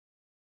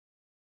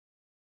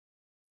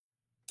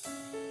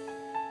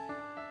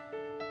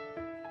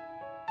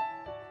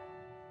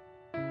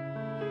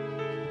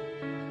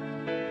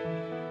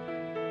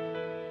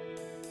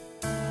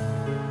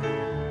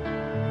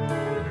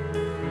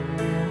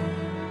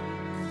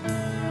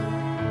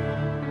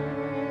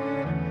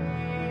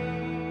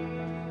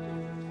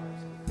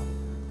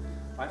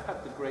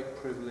great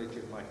privilege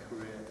in my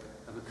career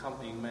of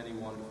accompanying many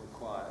wonderful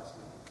choirs.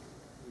 And,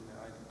 you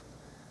know,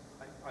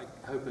 I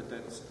hope I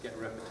don't get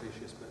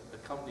repetitious, but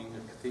accompanying a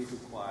cathedral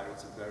choir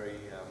is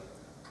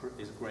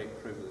a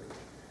great privilege,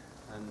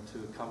 and to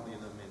accompany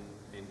them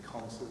in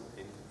concert,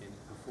 in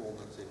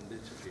performance, in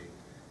liturgy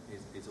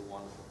is a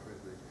wonderful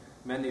privilege.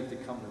 Many of the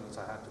accompaniments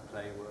I had to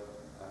play were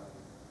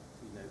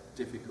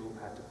difficult,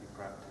 had to be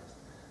practiced,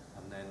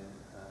 and then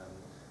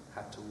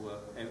had to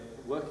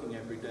working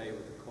every day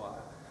with the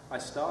choir. I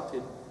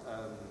started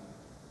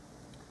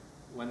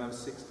when I was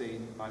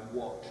 16.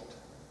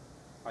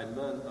 I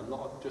learned a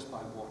lot just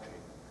by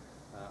watching.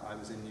 I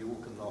was in the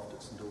organ loft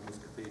at St Albans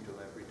Cathedral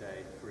every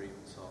day for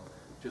evensong,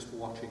 just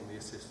watching the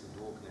assistant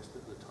organist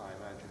at the time,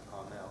 Andrew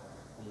Parnell,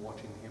 and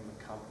watching him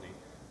accompany,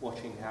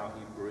 watching how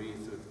he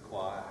breathed through the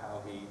choir,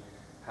 how he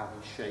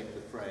shaped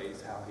the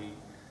phrase, how he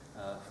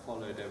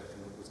followed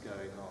everything that was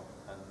going on,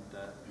 and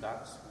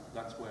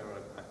that's where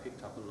I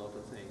picked up a lot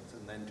of things,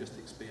 and then just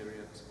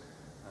experience,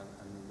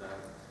 and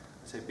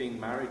I say being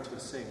married to a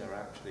singer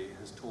actually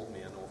has taught me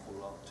an awful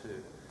lot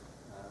too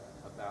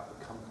about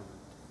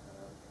accompaniment,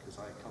 because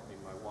I accompany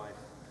my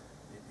wife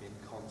in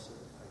concert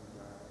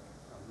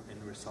and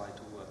in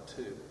recital work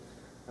too,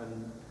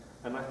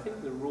 and I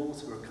think the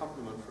rules for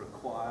accompaniment for a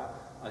choir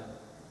are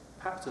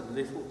perhaps a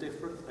little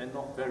different. They're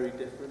not very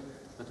different,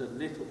 but a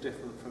little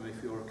different from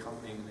if you're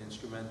accompanying an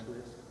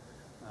instrumentalist.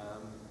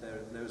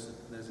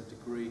 There's a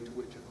degree to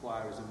which a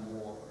choir is a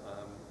more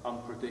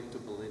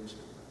unpredictable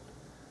instrument,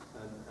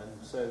 and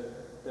so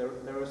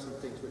there are some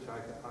things which I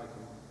can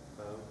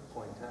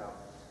point out.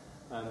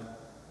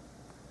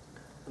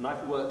 And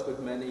I've worked with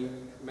many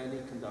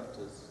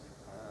conductors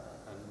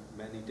and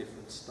many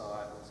different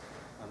styles,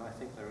 and I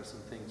think there are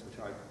some things which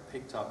I've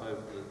picked up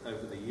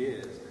over the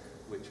years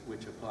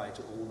which apply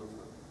to all of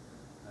them,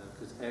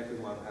 because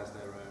everyone has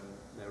their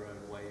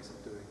own ways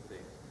of doing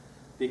things.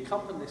 The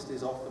accompanist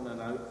is often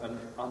an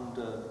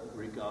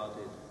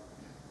under-regarded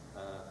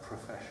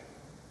profession,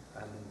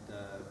 and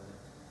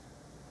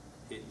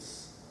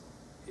it's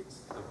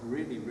a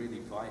really, really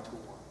vital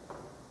one.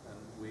 And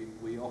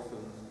we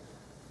often,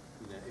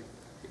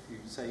 if you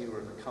say you're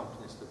an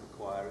accompanist of a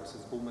choir, it's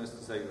almost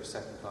as though you're a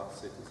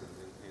second-class citizen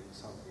in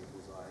some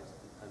people's eyes,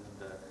 and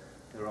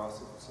there are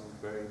some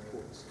very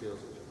important skills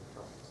which an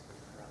accompanist can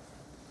have.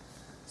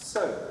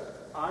 So,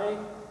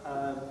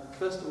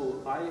 first of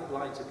all, I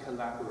like to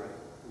collaborate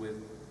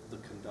with the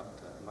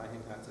conductor, and I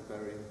think that's a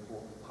very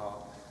important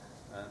part.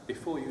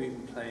 Before you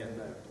even play a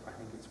note, I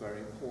think it's very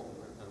important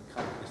that an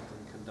accompanist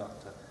and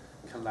conductor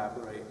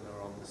collaborate and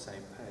are on the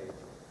same page.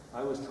 I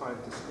always try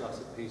and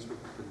discuss a piece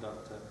with the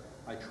conductor.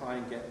 I try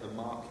and get the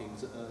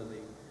markings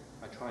early.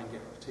 I try and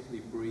get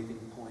particularly breathing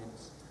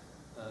points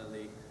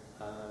early,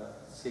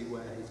 see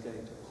where he's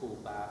going to pull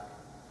back,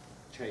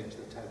 change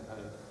the tempo,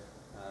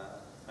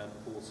 and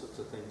all sorts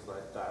of things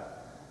like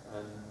that.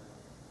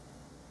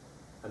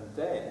 And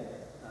then,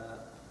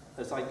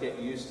 as I get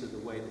used to the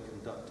way the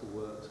conductor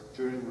works,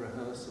 during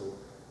rehearsal,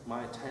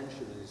 my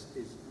attention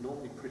is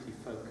normally pretty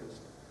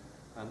focused.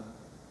 And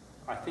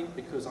I think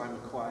because I'm a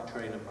choir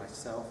trainer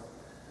myself,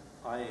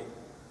 I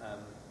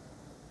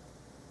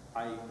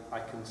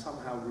can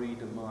somehow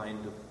read a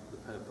mind of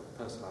the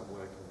person I'm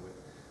working with.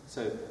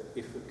 So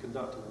if the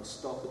conductor will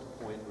stop at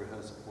a point,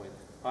 rehearsal point,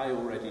 I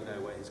already know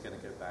where he's going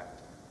to go back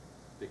to,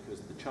 because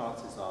the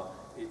chances are,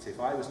 it's if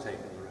I was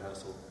taking the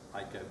rehearsal,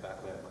 I'd go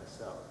back there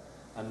myself.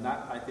 And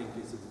that, I think,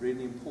 is a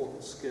really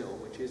important skill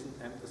which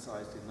isn't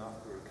emphasized enough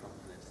for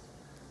accompanists.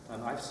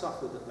 And I've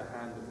suffered at the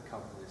hand of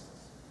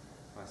accompanists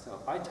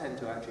myself. I tend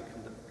to actually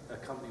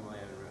accompany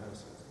my own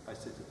rehearsals. I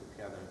sit at the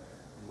piano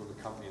and will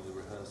accompany the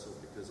rehearsal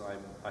because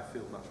I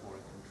feel much more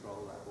in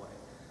control that way.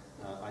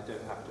 I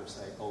don't have to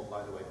say, oh,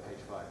 by the way, page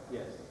 5.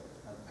 Yes,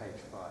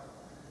 page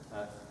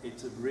 5.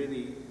 It's a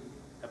really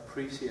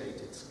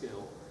appreciated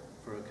skill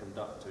for a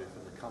conductor if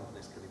an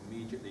accompanist can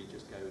immediately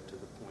just go to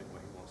the point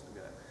where he wants to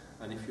go.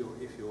 And if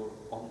you're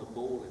on the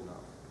ball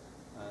enough,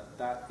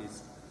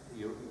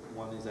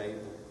 one is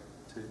able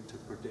to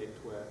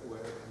predict where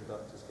a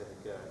conductor's going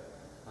to go.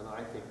 And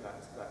I think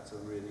that's a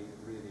really,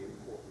 really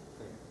important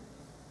thing.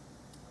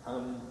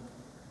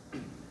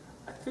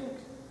 I think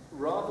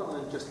rather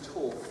than just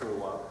talk for a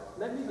while,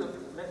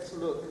 let's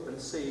look and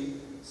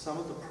see some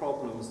of the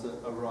problems that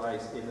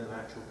arise in an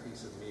actual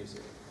piece of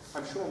music.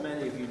 I'm sure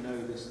many of you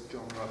know this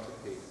John Rutter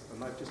piece,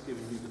 and I've just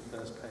given you the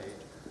first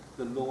page.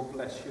 The Lord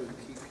bless you and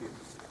keep you.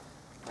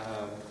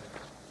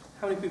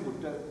 How many people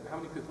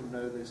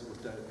know this or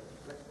don't?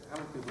 How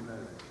many people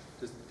know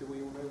this? Do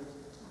we all know this?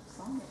 I've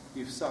sung it.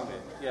 You've sung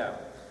it, yeah.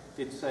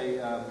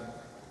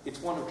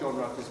 It's one of John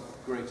Rutter's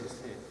greatest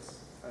hits,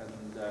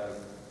 and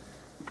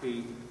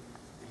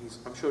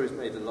I'm sure he's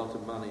made a lot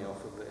of money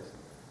off of this.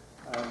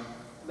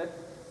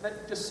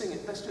 Let's just sing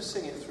it. Let's just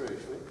sing it through,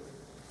 shall we?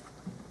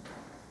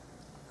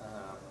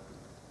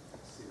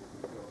 Let's see what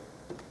we've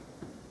got.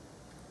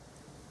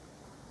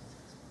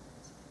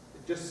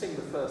 Just sing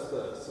the first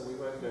verse, so we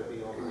won't go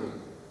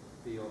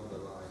beyond the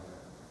line.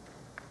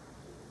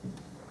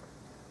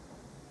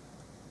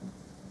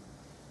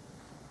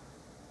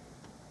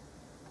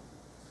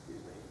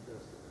 Excuse me.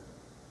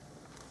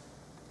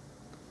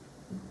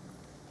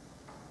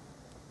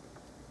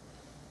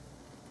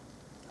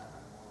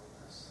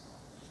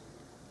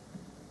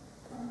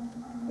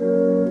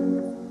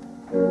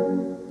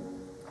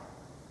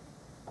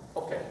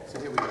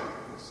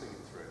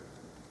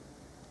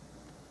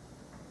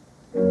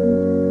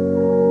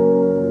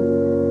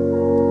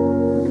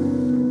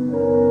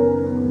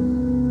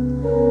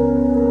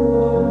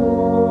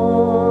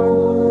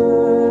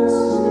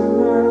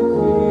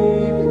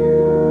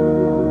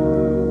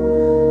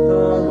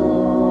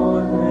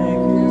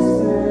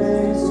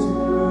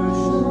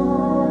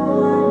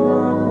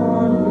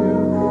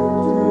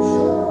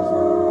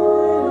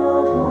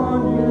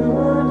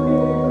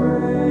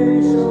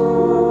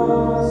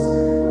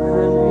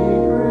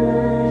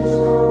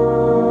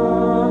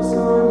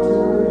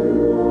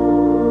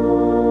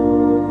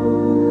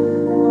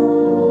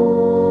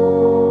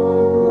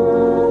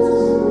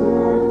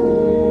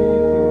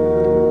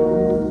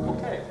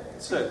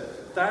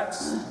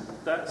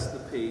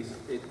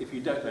 if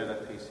you don't know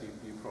that piece,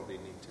 you probably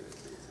need to.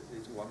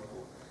 It's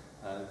wonderful.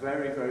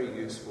 Very, very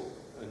useful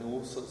in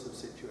all sorts of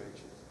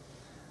situations.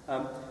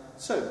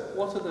 So,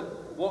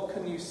 what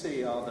can you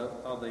see are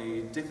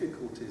the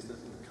difficulties that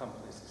the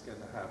accompanist is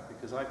going to have?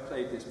 Because I've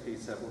played this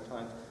piece several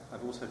times,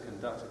 I've also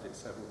conducted it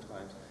several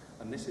times,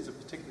 and this is a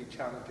particularly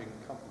challenging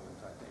accompaniment,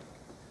 I think.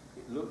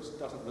 It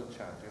doesn't look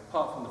challenging,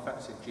 apart from the fact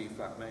it's in G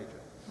flat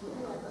major.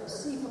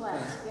 C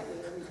flat, get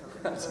me every time.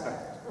 That's right.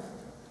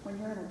 When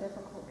you're in a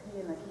difficult key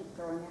and they keep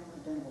throwing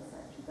accidentals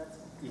at you, that's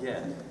what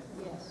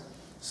Yes.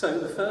 So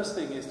the first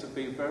thing is to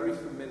be very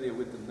familiar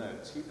with the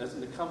notes. As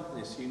an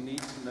accompanist, you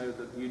need to know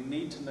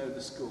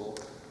the score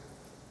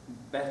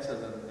better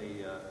than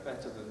the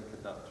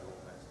conductor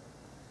almost,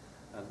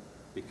 and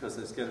because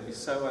there's going to be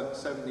so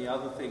many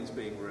other things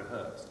being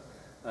rehearsed,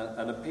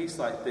 and a piece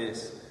like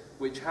this,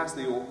 which has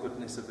the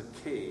awkwardness of a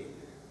key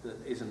that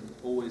isn't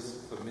always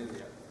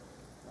familiar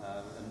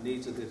and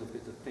needs a little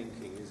bit of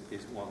thinking,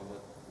 is one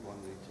that one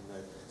needs to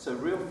know. So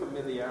real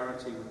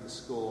familiarity with the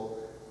score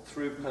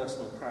through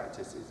personal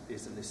practice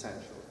is an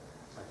essential,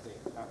 I think,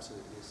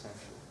 absolutely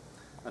essential.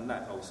 And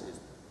that obviously is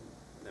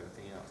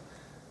everything else.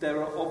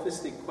 There are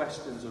obviously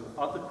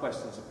other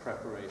questions of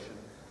preparation,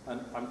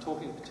 and I'm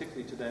talking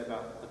particularly today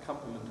about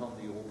accompaniment on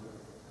the organ.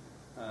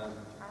 Trying to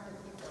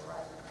keep the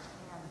right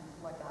hand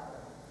legato.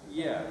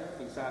 Yeah,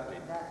 exactly.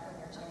 That when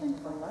you're I changing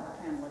think the left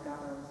hand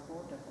legato is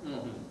more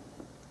difficult.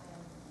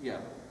 Mm-hmm.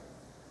 Yeah.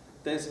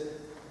 There's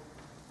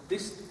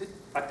this.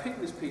 I picked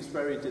this piece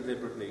very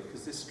deliberately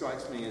because this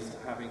strikes me as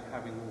having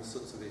all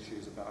sorts of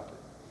issues about it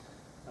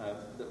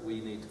that we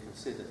need to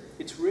consider.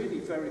 It's really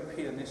very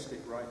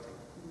pianistic writing,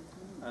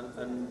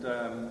 and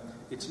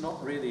it's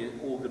not really an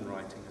organ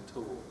writing at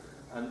all.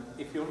 And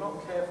if you're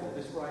not careful,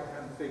 this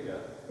right-hand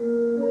figure, if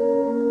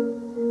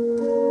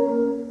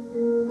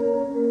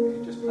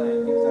you just play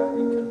it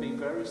exactly, can be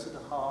very sort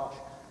of harsh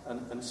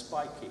and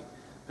spiky,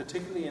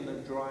 particularly in a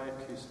dry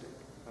acoustic.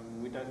 I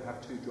mean, we don't have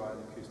too dry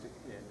an acoustic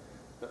here.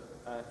 But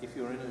if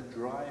you're in a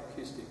dry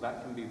acoustic,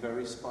 that can be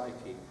very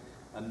spiky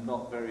and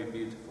not very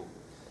beautiful.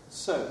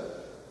 So,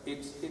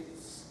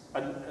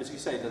 and as you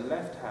say, the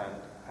left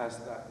hand has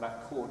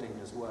that chording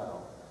as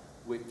well,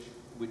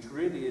 which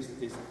really is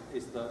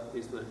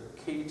the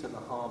key to the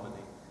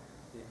harmony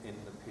in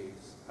the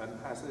piece, and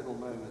has little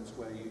moments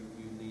where you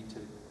need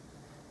to,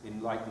 in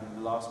the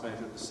last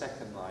measure of the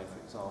second line, for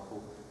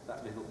example,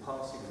 that little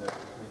passing note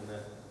between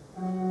the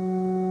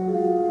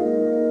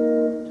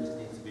just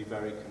needs to be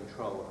very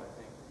controlled, I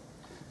think.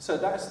 So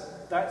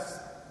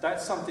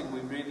that's something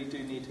we really do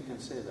need to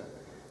consider,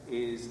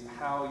 is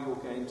how you're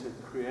going to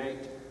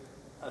create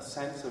a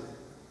sense of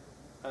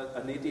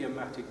an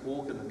idiomatic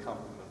organ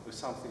accompaniment with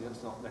something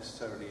that's not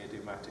necessarily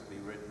idiomatically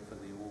written for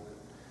the organ.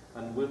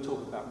 And we'll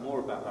talk more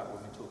about that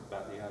when we talk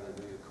about the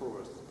Alleluia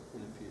chorus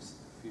in a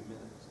few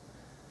minutes.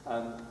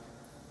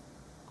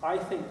 I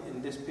think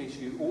in this piece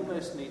you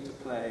almost need to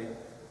play,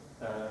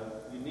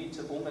 you need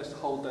to almost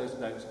hold those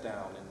notes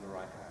down in the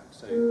right hand.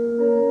 So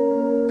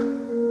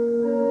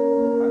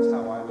that's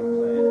how I would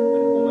play it,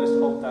 and almost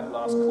hold that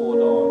last chord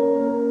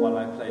on while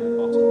I play the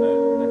bottom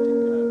note and let it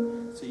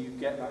go. So you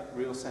get that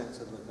real sense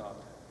of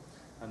legato.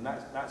 And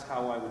that's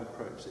how I would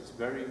approach it. It's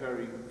very,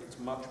 very, it's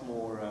much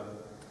more,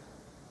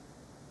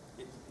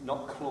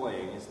 not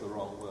cloying is the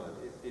wrong word.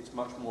 It's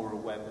much more a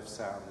web of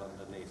sound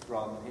underneath,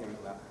 rather than hearing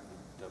that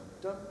dum,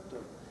 dum,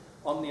 dum.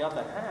 On the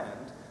other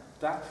hand,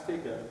 that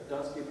figure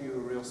does give you a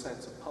real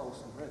sense of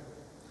pulse and rhythm.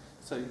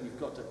 So you've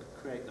got to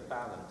create the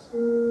balance.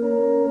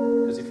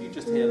 Because if you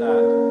just hear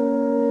that,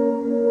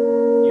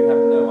 you have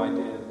no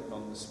idea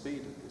on the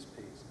speed of this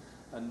piece.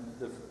 And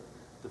the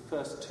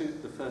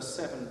first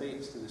 7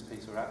 beats to this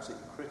piece are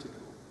absolutely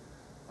critical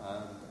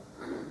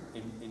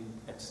in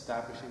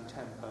establishing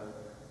tempo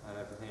and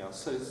everything else.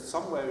 So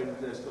somewhere in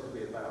there's got to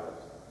be a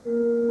balance.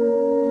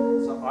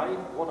 So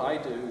what I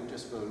do,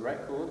 just for the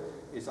record,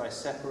 is I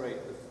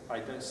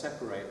don't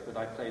separate, but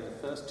I play the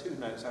first 2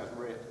 notes as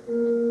written,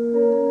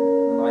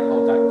 and I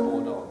hold that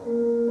chord on.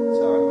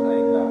 So I'm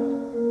playing that.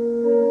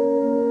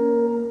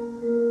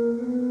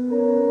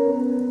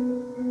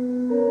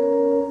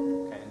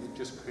 Okay, and it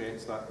just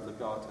creates that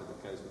legato that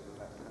goes with the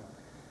left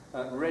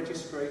hand.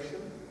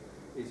 Registration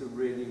is a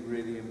really,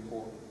 really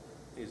important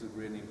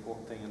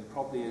thing, and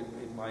probably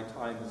in my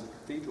time as a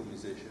cathedral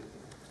musician,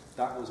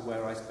 that was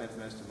where I spent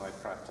most of my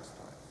practice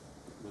time,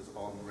 was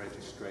on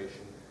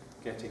registration,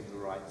 getting the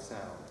right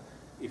sound.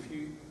 If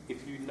you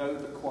know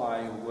the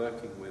choir you're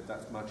working with,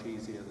 that's much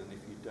easier than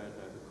if you don't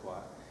know the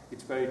choir.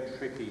 It's very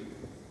tricky.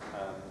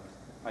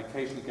 I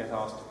occasionally get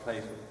asked to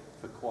play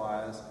for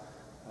choirs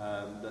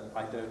that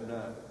I don't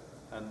know,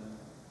 and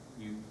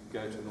you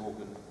go to an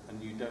organ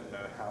and you don't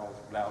know how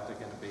loud they're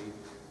going to be,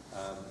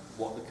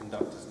 what the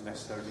conductor's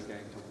necessarily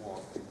going to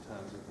want in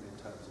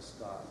terms of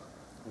style.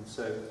 And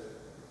so,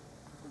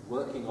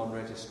 working on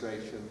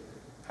registration,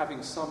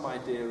 having some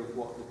idea of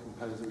what the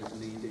composer is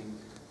needing,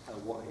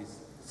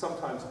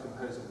 sometimes the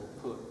composer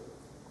will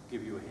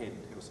give you a hint.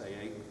 He'll say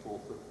 8 and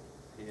 4/4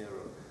 here,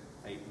 or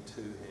 8 and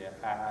 2 here,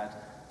 add,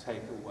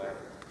 take away,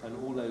 and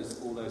all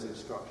those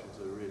instructions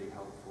are really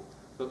helpful.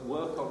 but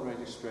work on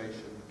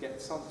registration. Get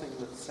something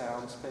that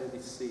sounds fairly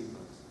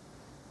seamless.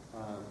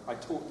 I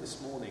taught this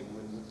morning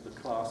when the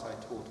class I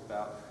taught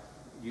about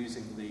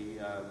using the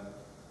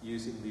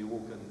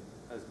organ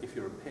as if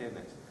you're a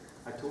pianist.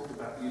 I talked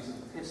about using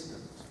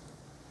pistons,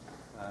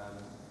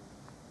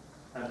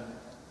 and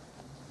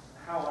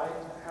how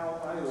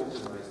I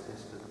organise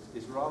pistons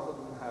is rather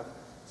than have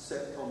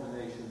set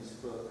combinations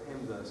for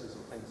hymn verses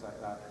or things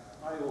like that.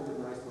 I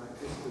organise my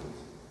pistons,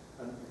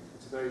 and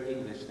it's a very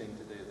English thing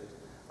to do this.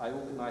 I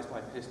organise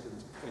my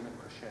pistons in a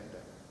crescendo.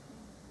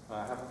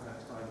 I haven't had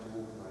time to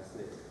organise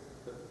this,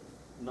 but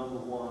number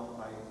one,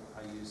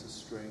 I use a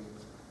string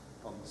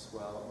on the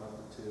swell.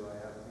 Number two,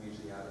 I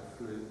usually add a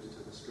flute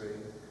to the string.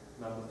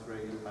 Number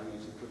three, I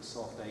usually put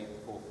soft 8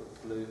 and 4-foot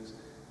flutes,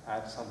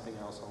 add something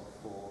else on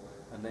 4,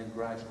 and then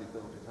gradually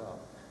build it up.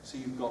 So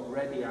you've got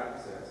ready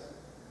access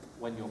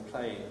when you're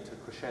playing to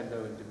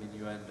crescendo and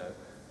diminuendo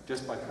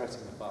just by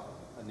pressing a button,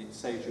 and it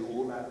saves you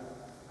all that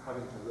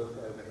having to look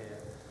over here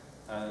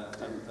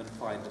and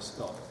find a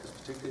stop, because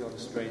particularly on a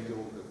strange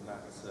organ,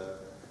 that's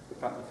in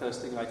fact the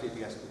first thing I did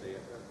yesterday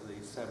at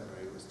the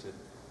seminary was to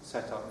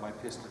set up my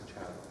piston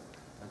channel,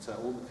 and so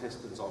all the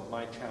pistons on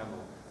my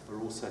channel are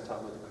all set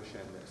up with a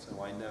crescendo,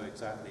 so I know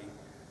exactly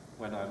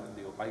when I'm at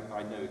the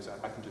I know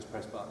exactly, I can just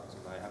press buttons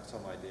and I have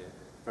some idea,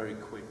 very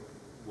quick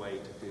way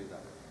to do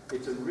that.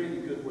 It's a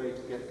really good way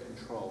to get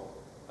control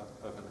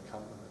of an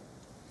accompaniment,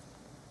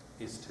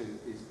 is to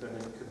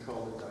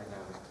control the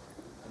dynamic.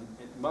 And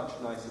it's much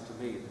nicer to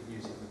me than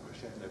using the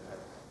crescendo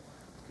pedal,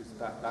 because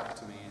that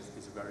to me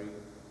is very,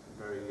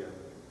 very,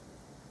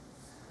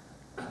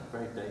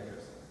 very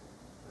dangerous.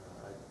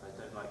 I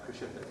don't like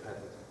crescendo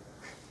pedals.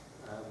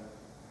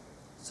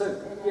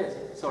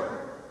 Yes, sorry.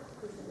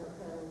 Crescendo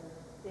pedal,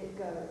 it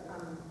goes, I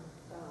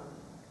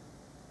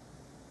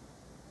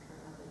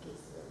think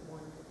it's the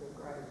one for the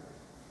grave.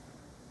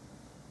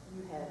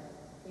 You have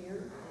here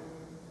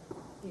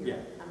and here.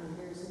 Yeah. I mean,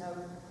 there's no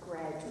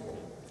gradual.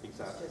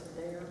 Exactly. It's just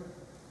there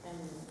and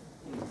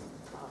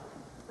top.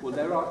 Well,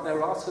 there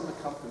are some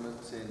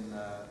accompaniments in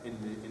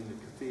the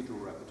cathedral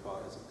repertoire.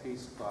 There's a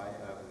piece by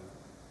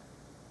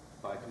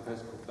a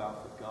composer called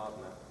Balfour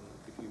Gardner. And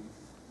if you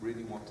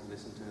really want to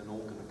listen to an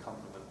organ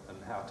accompaniment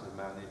and how to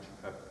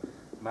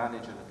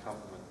manage an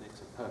accompaniment,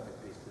 it's a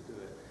perfect piece to do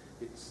it.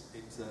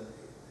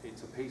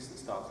 It's a piece that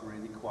starts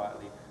really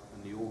quietly,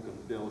 and the organ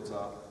builds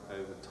up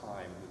over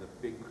time with a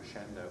big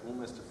crescendo,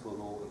 almost a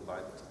full organ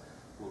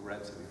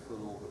relatively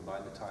full organ by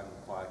the time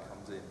the choir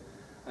comes in.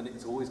 And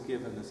it's always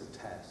given as a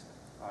test.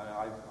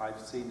 I've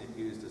seen it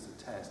used as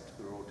a test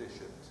for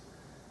auditions,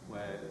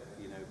 where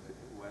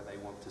they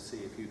want to see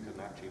if you can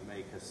actually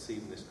make a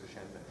seamless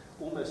crescendo,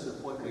 almost to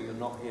the point where you're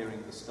not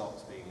hearing the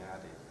stops being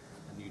added,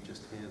 and you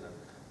just hear them.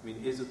 I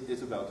mean,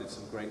 Isabel did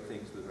some great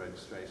things with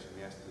registration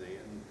yesterday,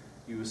 and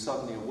you were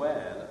suddenly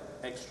aware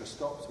that extra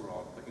stops were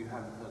on, but you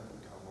hadn't heard them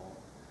come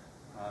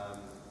on.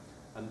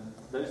 And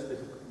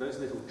those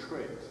little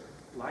tricks,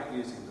 like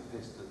using the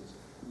pistons,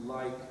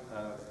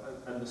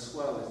 and the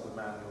swell is the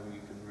manual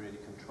you can really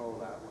control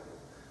that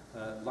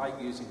with. Like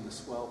using the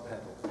swell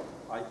pedal,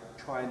 I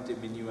try and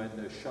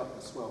diminuendo, shut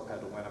the swell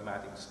pedal when I'm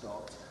adding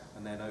stops,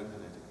 and then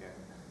open it again.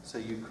 So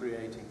you're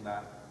creating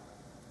that,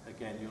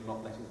 again, you're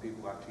not letting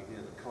people actually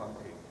hear the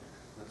clunking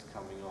that's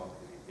coming on.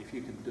 If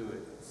you can do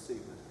it, it's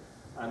seamless.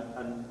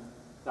 And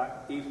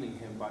that evening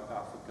hymn by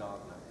Balfour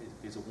Gardner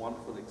is a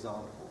wonderful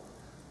example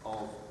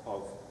of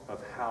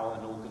how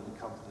an organ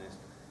accompanist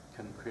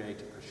can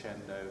create a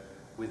crescendo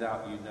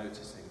without you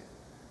noticing it.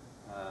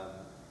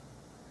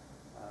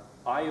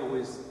 I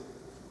always,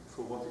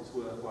 for what it's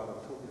worth while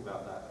I'm talking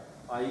about that,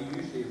 I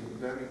usually am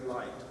very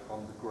light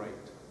on the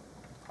grate.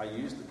 I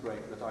use the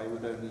grate, but I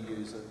would only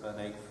use an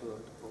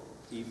 8-foot or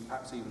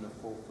perhaps even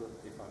a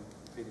 4-foot if I'm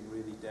feeling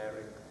really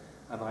daring.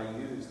 And I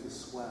use the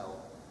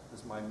swell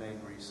as my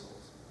main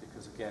resource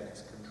because again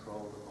it's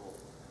controllable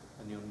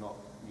and you're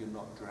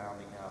not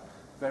drowning out.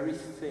 Very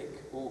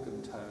thick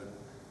organ tone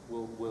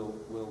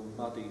will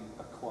muddy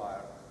a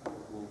choir,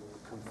 will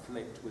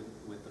conflict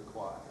with the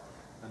choir.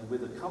 And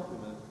with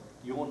accompaniment,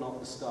 you're not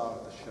the star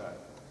of the show.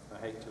 I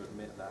hate to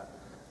admit that,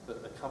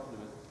 but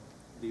accompaniment,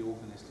 the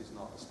organist is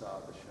not the star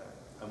of the show.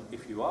 And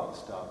if you are the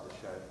star of the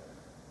show,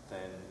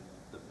 then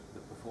the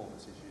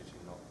performance is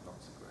usually not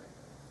so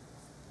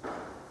great.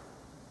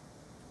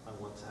 I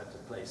once had to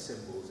play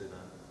cymbals in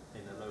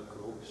a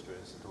local orchestra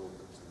in St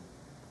Albans and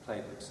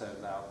played them so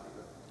loudly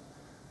that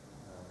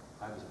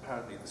I was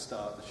apparently the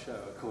star of the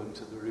show according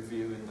to the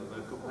review in the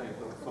local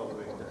paper the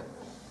following day.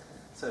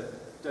 So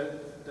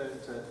don't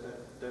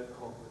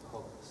hog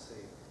the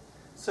scene.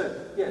 So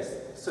yes,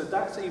 so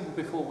that's even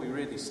before we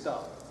really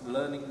start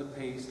learning the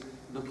piece,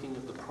 looking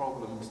at the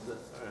problems that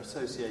are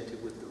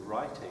associated with the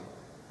writing.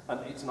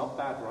 And it's not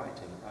bad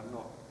writing. I'm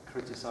not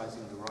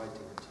criticizing the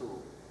writing at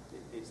all.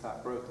 It's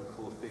that broken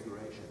chord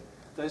figuration.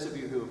 Those of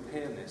you who are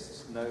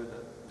pianists know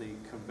that the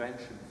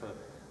convention for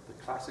the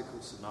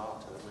classical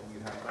sonata, when you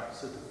have that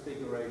sort of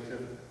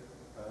figuration,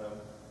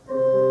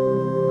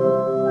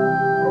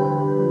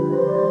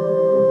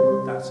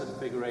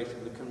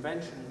 the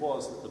convention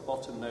was that the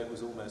bottom note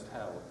was almost held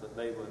held, that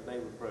they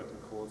were broken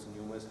chords and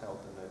you almost held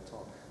the notes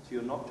on. So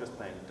you're not just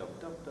playing dub,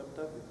 dub, dub,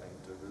 dub, you're playing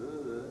dub,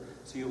 dub, dub,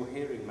 so you're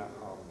hearing that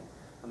harmony.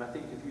 And I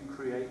think if you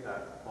create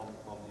that on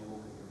the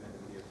organ, you're going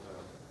to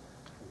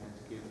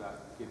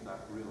give that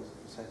real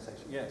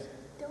sensation. Yes?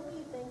 Don't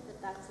you think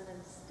that that's an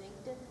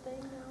instinctive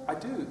thing, though? I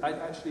do, I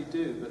actually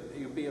do, but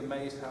you'd be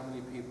amazed how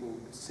many people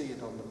see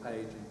it on the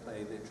page and play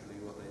literally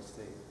what they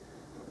see.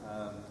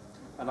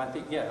 And I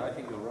think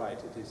you're right,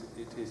 it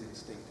is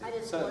instinctive. I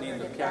just certainly in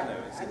the piano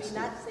it's instinctive.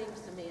 that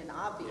seems to me an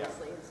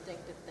obviously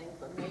instinctive thing,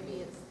 but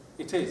maybe it's...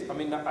 It is. I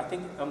mean, I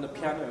think on the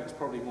piano it's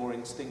probably more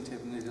instinctive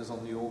than it is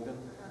on the organ,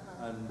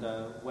 and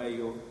where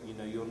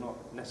you're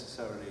not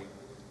necessarily,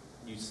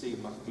 you see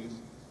much,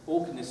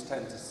 organists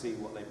tend to see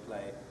what they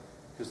play,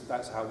 because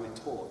that's how we're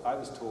taught. I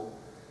was taught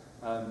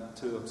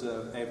to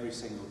observe every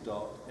single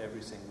dot,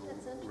 every single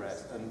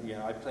rest, and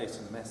I play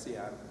some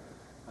Messiaen,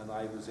 and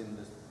I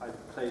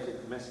played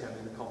Messiaen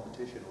in the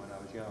competition when I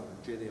was young.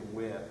 Gillian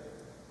Weir,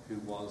 who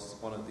was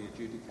one of the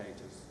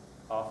adjudicators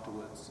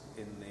afterwards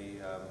in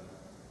the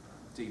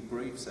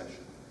debrief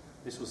session.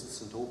 This was the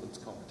St Albans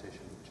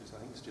competition, which is, I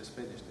think it's just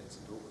finished in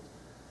St Albans.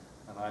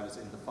 And I was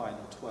in the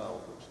final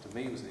 12, which to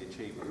me was the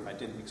achievement. I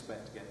didn't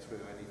expect to get through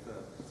any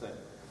further. So,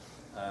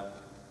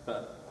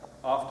 but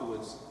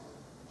afterwards,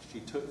 she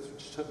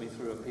took me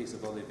through a piece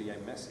of Olivier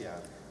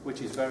Messiaen,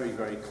 which is very,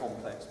 very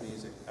complex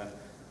music,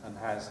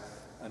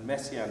 and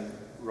Messiaen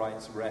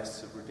writes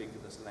rests of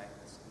ridiculous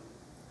lengths.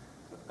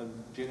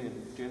 And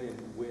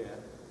Gillian Weir,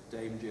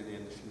 Dame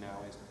Gillian as she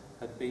now is,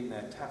 had been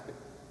there tapping.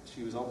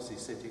 She was obviously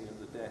sitting at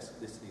the desk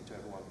listening to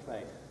everyone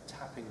play,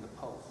 tapping the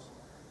pulse,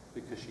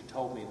 because she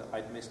told me that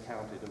I'd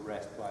miscounted a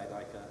rest by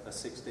like a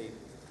 16th,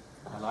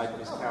 and I'd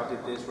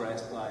miscounted this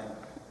rest by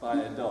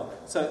a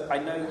dot. So I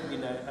know,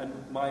 and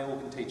my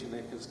organ teacher,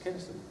 Nicholas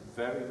Kinston,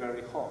 very,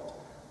 very hot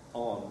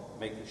on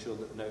making sure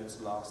that notes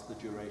last the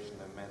duration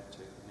they're meant to,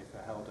 and if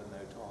I held a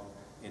note on,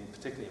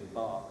 particularly in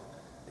Bach,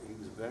 he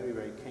was very,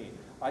 very keen.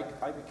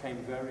 I became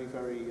very,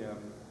 very,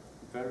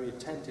 very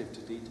attentive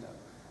to detail.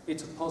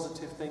 It's a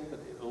positive thing, but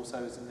it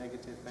also is a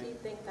negative thing. Do you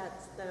think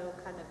that's, though,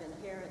 kind of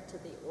inherent to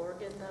the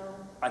organ, though?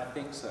 I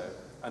think so.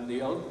 And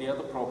the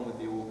other problem with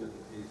the organ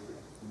is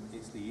that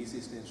it's the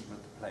easiest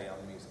instrument to play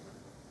on music.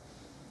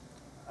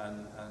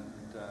 And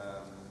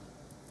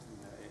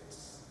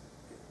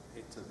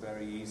it's a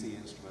very easy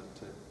instrument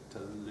to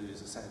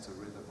lose a sense of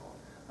rhythm on.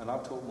 And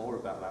I'll talk more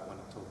about that when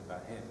I'm talking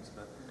about hymns.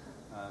 But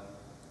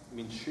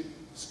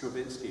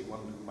Stravinsky, one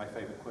of my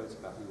favourite quotes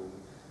about the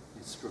organ,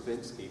 is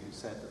Stravinsky, who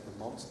said that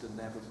the monster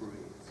never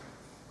breathes.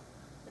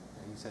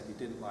 And he said he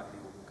didn't like the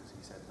organ because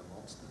he said the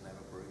monster never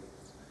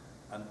breathes.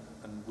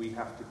 And we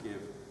have to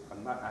give,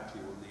 and that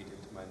actually will lead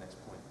into my next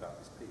point about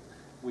this piece,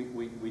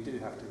 we do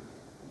have to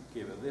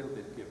give a little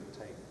bit of give and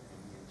take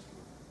in the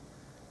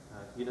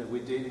instrument.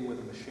 We're dealing with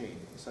a machine,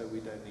 so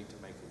we don't need to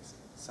make it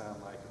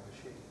sound like a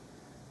machine.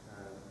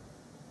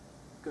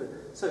 Good.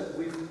 So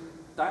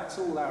that's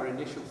all our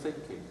initial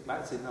thinking.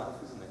 That's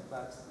enough, isn't it?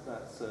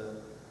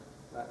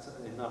 That's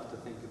enough to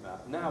think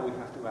about. Now we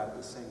have to add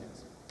the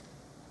singers.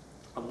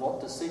 And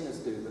what do singers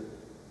do that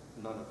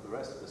none of the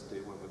rest of us do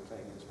when we're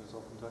playing instruments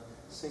oftentimes?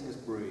 Singers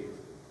breathe.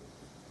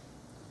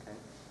 Okay?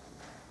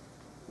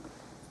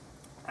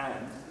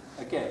 And,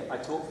 again, I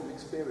talk from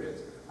experience.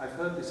 I've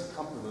heard this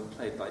accompaniment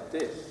played like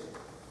this.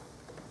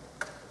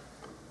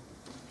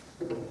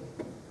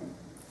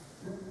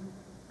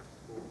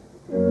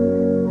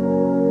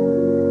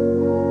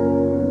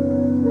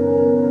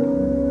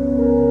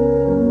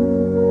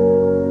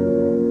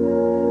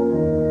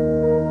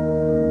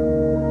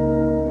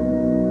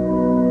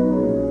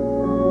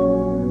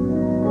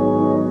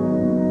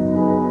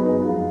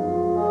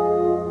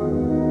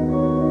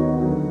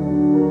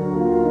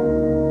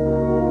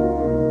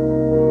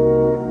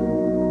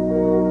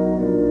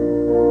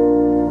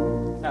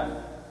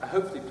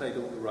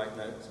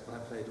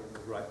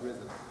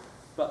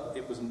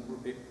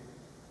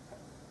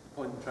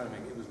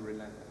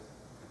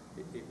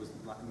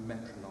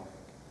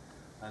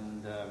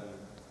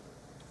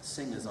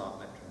 Singers aren't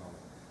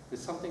metronomic.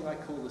 There's something I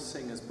call the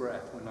singer's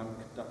breath when I'm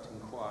conducting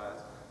choirs.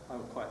 I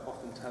will quite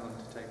often tell them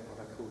to take what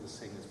I call the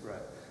singer's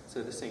breath.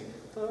 So they sing,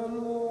 "The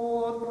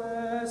Lord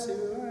bless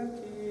you and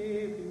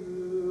keep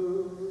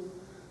you,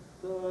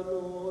 the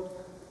Lord."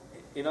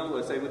 In other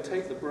words, they would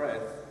take the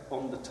breath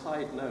on the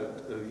tied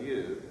note of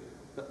you,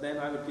 but then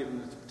I would give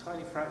them a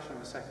tiny fraction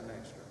of a second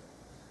extra.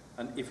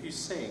 And if you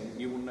sing,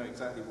 you will know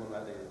exactly what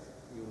that is.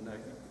 You will know,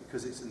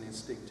 because it's an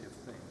instinctive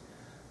thing.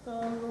 The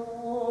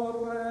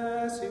Lord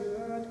bless you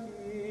and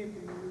keep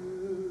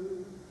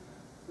you.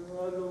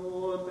 The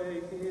Lord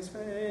make his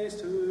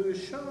face to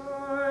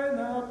shine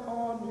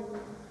upon you.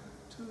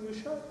 To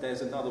shine.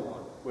 There's another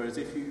one. Whereas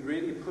if you're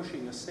really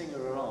pushing a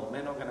singer along,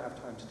 they're not going to have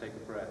time to take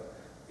a breath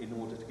in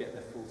order to get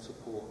their full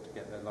support, to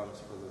get their lungs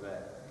full of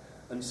air.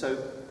 And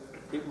so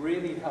it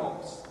really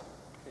helps.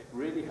 It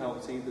really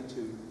helps either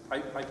to...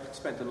 I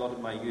spent a lot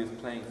of my youth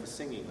playing for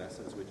singing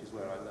lessons, which is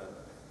where I learned,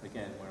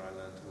 again, where I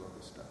learned a lot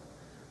of stuff.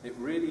 It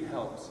really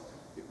helps.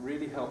 It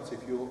really helps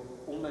if you're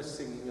almost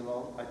singing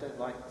along. I don't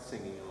like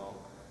singing along.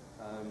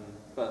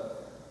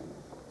 But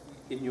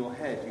in your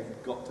head,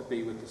 you've got to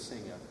be with the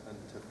singer and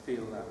to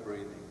feel that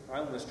breathing. I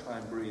almost try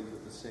and breathe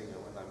with the singer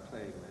when I'm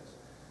playing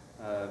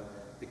this,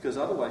 because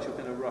otherwise you're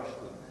going to rush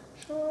them.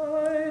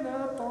 Shine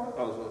upon,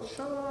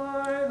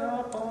 shine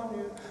upon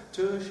you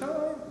to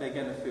shine. They're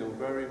going to feel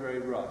very, very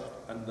rushed,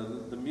 and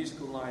the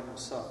musical line will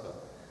suffer.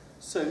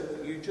 So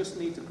you just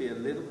need to be a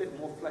little bit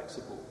more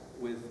flexible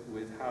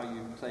with how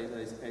you play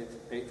those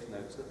eighth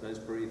notes at those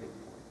breathing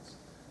points,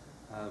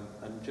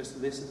 and just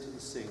listen to the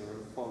singer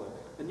and follow.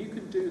 And you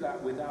can do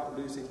that without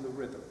losing the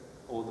rhythm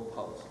or the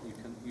pulse. You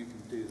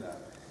can do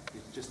that.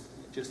 It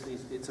just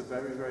needs. It's a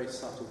very, very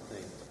subtle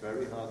thing. It's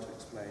very hard to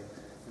explain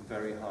and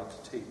very hard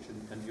to teach.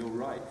 And you're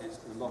right. It's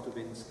a lot of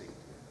instinct.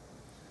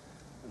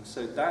 And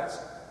so that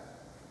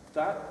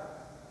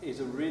is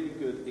a really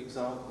good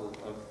example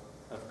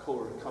of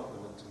choral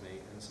accompaniment to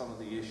me, and some of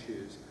the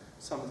issues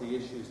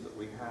that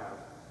we have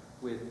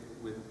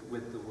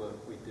with the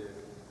work we do.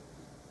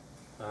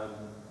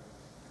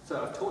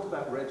 So I've talked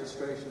about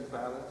registration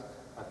balance.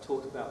 I've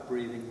talked about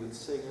breathing with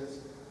singers.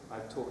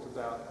 I've talked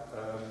about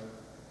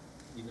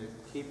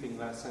keeping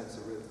that sense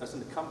of rhythm. As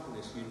an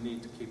accompanist, you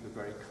need to keep a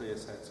very clear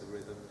sense of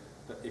rhythm.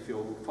 That if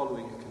you're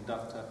following a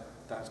conductor,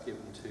 that's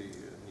given to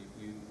you, and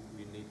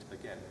you need to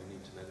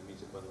know the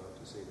music well enough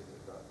to see the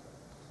conductor.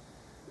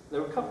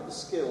 There are a couple of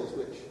skills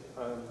which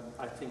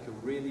I think are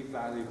really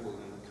valuable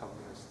in an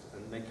accompanist,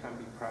 and they can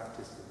be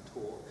practiced and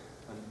taught.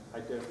 And I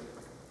don't.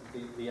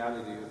 The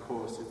alleluia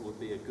chorus it would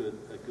be a good,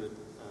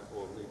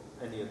 or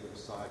any of the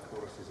Messiah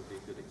choruses would be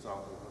a good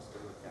example for us to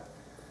look at.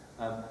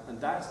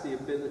 And that's the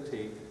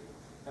ability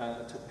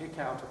to pick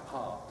out a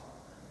part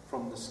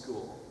from the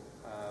score.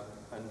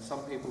 And some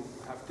people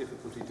have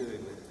difficulty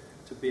doing this.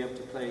 To be able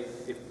to play,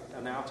 if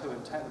an alto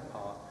and tenor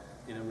part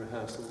in a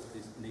rehearsal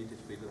is needed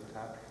to be looked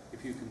at,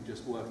 if you can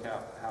just work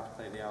out how to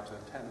play the alto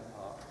and tenor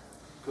part,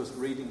 because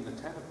reading the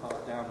tenor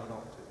part down an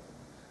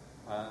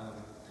octave.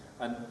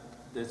 And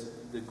there's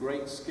the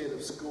great skill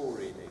of score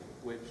reading,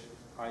 which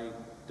I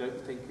don't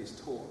think is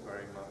taught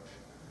very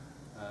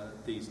much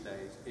these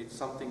days. It's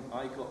something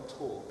I got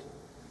taught,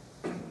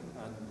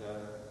 and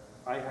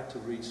I had to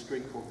read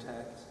string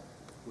quartets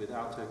with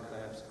alto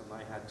clefs, and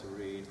I had to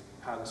read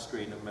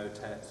Palestrina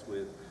motets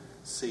with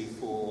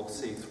C4,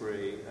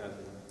 C3, and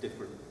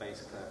different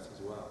bass clefs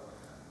as well.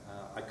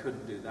 I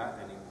couldn't do that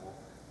anymore,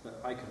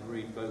 but I can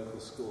read vocal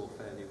score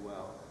fairly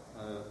well,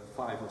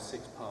 5 or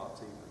 6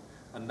 parts even.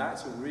 And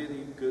that's a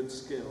really good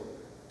skill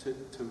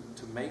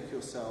to make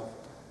yourself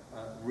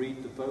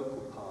read the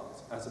vocal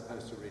parts as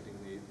opposed to reading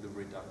the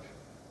reduction.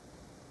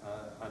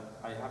 And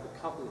I have a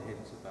couple of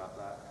hints about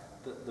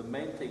that. The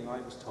main thing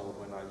I was told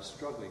when I was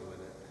struggling with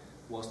it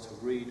was to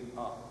read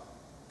up,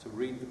 to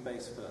read the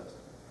bass first,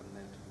 and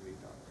then to read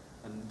up.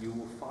 And you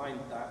will find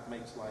that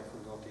makes life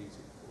a lot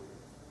easier for you.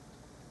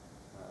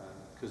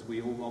 Because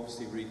we all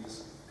obviously read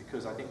this,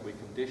 because I think we're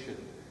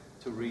conditioned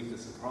to read the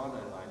soprano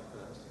line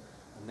first,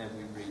 and then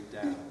we read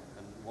down,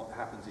 and what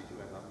happens is you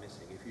end up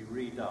missing. If you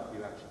read up,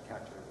 you actually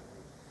catch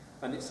everything.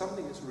 And it's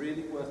something that's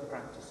really worth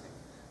practicing,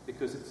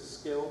 because it's a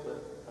skill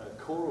that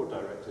choral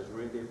directors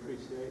really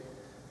appreciate,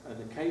 and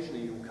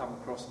occasionally you'll come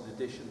across an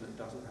edition that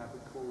doesn't have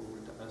a choral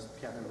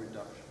piano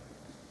reduction.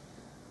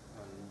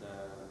 And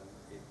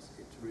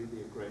it's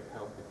really a great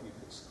help if you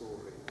can score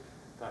it.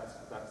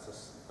 That's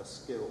a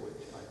skill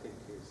which I think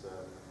is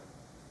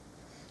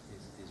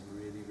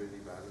really,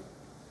 really valuable.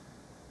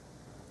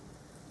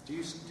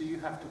 Do you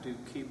have to do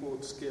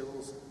keyboard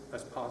skills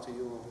as part of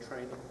your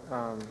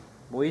training?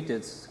 We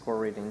did score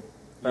reading,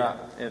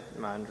 but in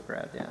my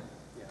undergrad, yeah.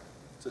 Yeah.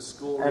 So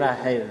score and reading,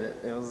 I hated it.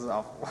 It was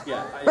awful.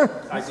 Yeah,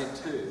 I did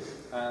too.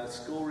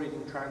 Score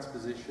reading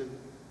transposition,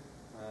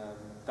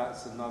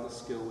 that's another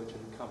skill which an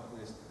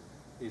accompanist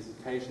is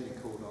occasionally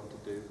called on to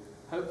do.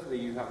 Hopefully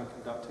you have a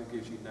conductor who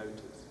gives you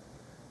notice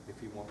if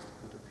he wants to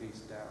put a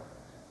piece down.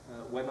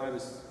 When I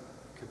was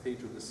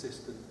cathedral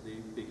assistant, the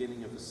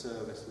beginning of the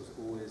service was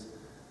always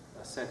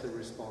a set of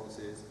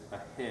responses, a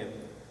hymn,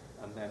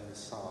 and then the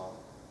psalm.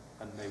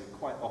 And they were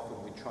quite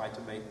often we tried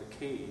to make the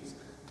keys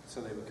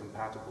so they were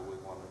compatible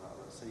with one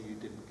another. So you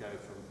didn't go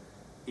from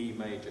E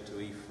major to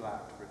E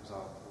flat, for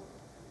example,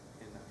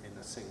 in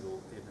a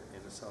single,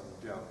 in a sudden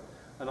jump.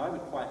 And I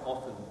would quite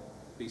often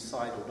be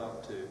sidled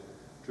up to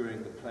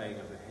during the playing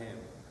of a hymn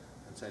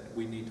and said,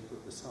 we need to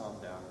put the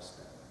psalm down a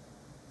step.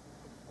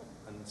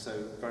 And so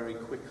very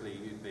quickly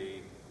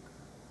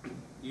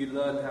you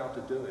learn how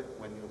to do it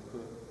when you're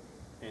put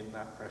in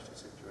that pressure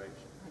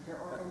situation. Your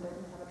organ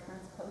didn't have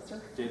a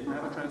transposer? Didn't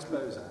have a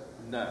transposer,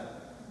 no.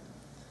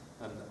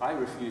 And I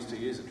refused to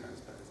use a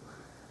transposer.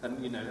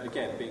 And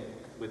again, being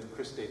with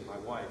Christine, my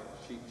wife,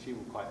 she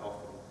will quite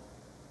often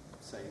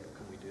say,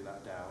 can we do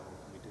that down, or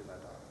can we do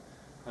that up?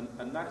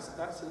 And that's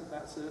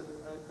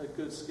a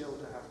good skill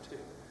to have too,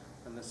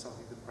 and there's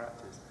something to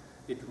practice.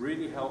 It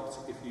really helps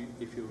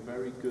if you're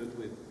very good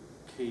with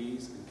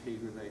keys and key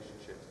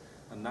relationships,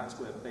 and that's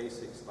where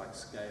basics like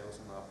scales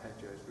and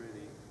arpeggios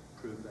really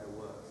prove their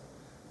worth.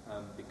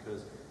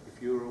 Because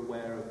if you're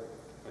aware of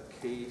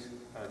a key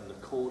and the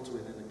chords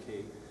within a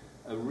key,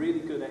 a really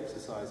good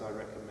exercise I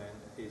recommend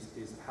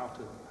is how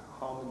to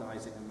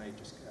harmonise in a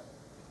major scale.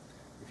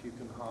 If you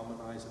can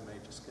harmonise a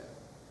major scale.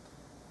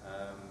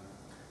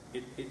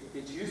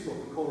 It's useful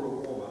for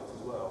choral warm-ups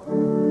as well.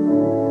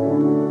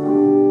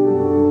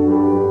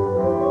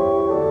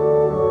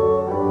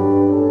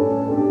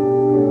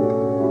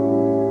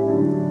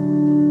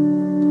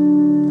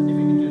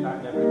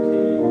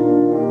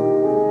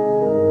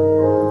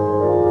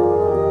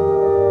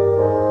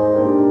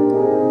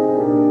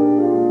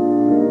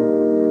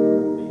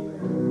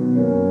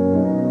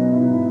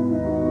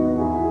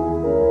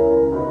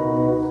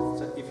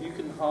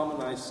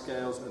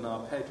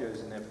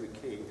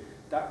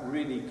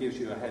 Gives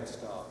you a head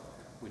start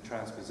with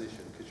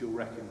transposition because you'll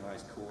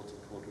recognise chords and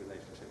chord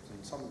relationships,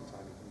 and some of the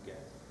time you can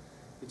get.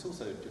 It's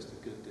also just a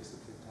good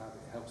discipline to have.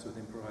 It helps with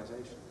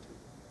improvisation too,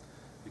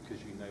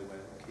 because you know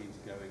where the key's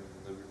going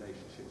and the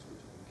relationships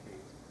between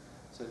keys.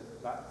 So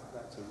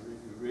that's a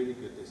really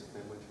good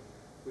discipline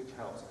which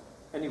helps.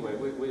 Anyway,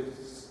 we're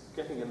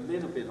getting a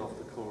little bit off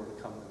the choral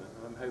accompaniment,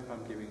 and I hope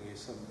I'm giving you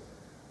some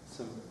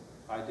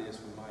ideas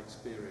from my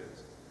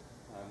experience.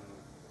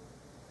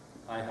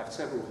 I have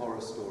several horror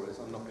stories.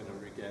 I'm not going to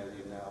regale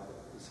you now,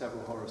 but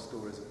several horror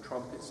stories of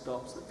trumpet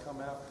stops that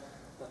come out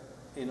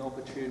in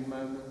opportune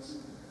moments.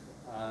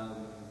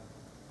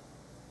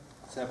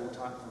 Several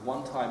times.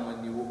 One time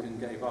when the organ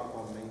gave up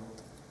on me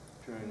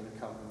during an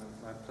accompaniment,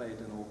 I played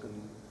an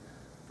organ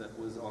that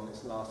was on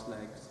its last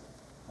legs,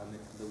 and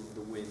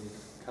the wind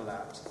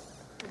collapsed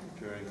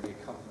during the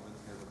accompaniment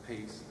of a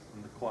piece,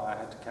 and the choir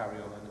had to carry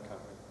on an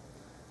accompaniment,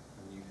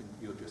 and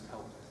you're just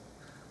helpless.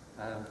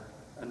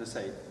 And I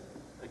say,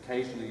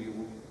 occasionally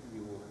you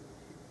will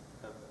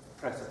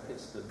press a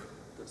piston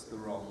that's the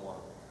wrong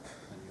one,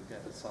 and you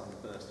get a sudden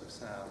burst of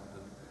sound.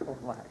 Or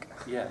lack.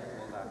 Yeah,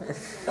 or lack.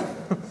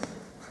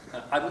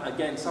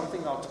 Again,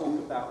 something I'll talk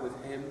about with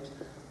hymns,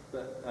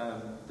 but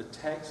the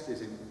text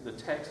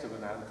of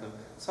an anthem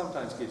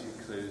sometimes gives you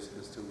clues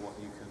as to what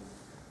you can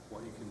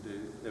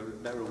do.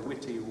 There are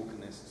witty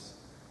organists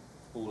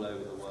all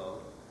over the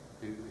world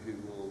who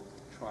will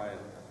try and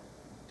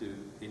do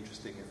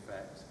interesting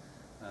effects.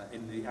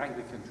 In the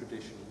Anglican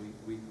tradition,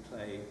 we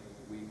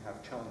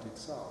have chanted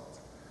psalms,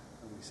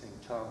 and we sing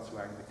chants to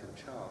Anglican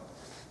chant.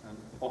 And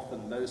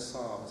often those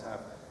psalms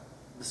have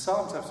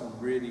some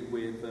really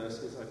weird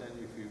verses. I don't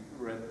know if you've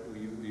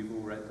all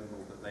read them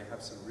all, but they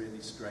have some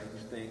really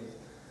strange things.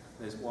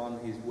 There's one,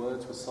 his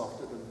words were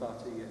softer than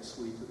butter, yet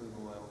sweeter than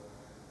oil.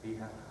 He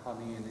had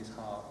honey in his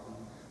heart, and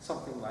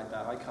something like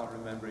that. I can't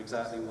remember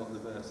exactly what the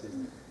verse is.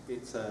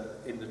 It's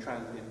in the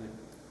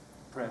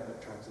prayer book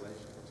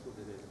translation. That's what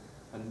it is.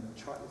 And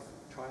try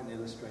and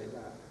illustrate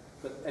that.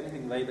 But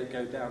anything later,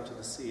 go down to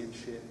the sea and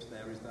ships.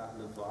 There is that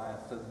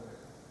Leviathan.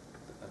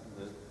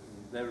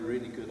 There are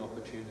really good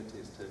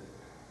opportunities to.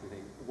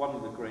 One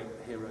of the great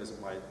heroes of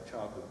my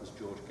childhood was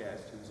George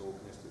Guest, who was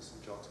organist at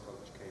St John's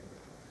College,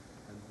 Cambridge.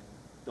 And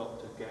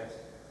Dr.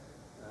 Guest,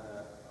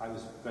 I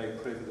was very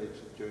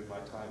privileged during my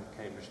time at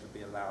Cambridge to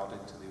be allowed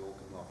into the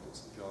organ loft at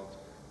St John's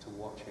to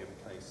watch him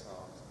play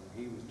psalms, and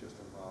he was just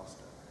a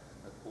master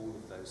at all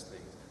of those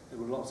things. There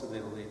were lots of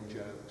little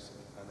in-jokes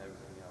and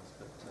everything else,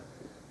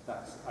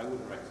 but I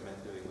wouldn't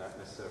recommend doing that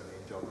necessarily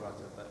in John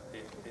Rutter, but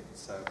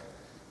it's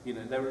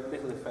there are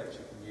little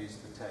effects you can use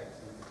in the text,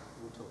 and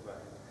we'll talk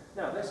about it.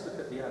 Now, let's look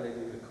at the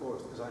Alleluia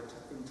chorus, because I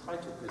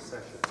entitled this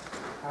session,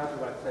 How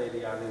Do I Play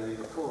the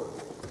Alleluia chorus?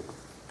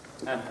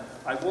 And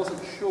I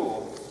wasn't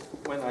sure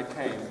when I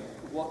came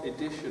what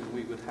edition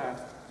we would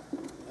have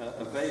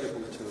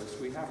available to us.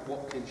 We have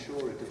Watkin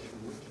Shaw edition,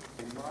 which,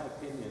 in my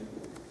opinion,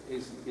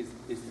 is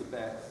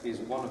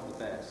one of the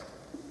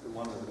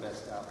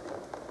best out there.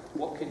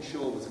 Watkin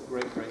Shaw was a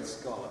great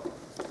scholar,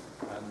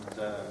 and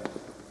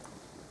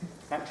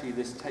actually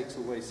this takes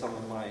away some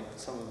of my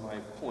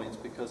points,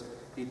 because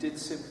he did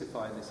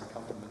simplify this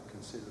accompaniment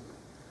considerably.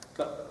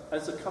 But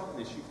as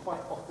accompanists, you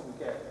quite often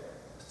get,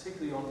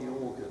 particularly on the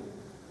organ,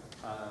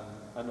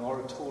 an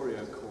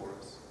oratorio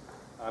chorus.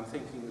 I'm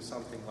thinking of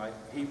something like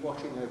 "He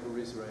Watching Over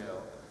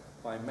Israel"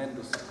 by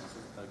Mendelssohn is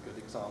a good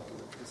example.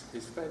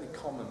 It's fairly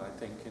common, I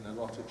think, in a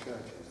lot of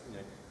churches.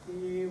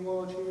 He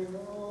watching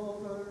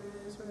over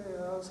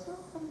Israel,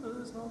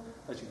 slumbers not.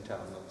 As you can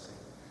tell, I'm not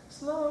singing.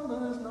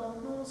 Slumbers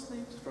not, nor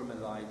sleeps, from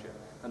Elijah.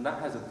 And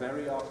that has a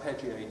very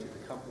arpeggiated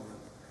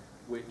accompaniment,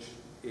 which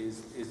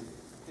is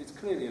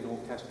clearly an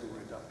orchestral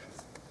reduction.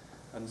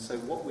 And so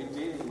what we're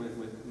dealing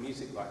with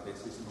music like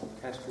this is an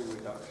orchestral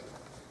reduction.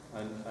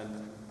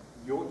 And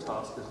your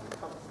task as an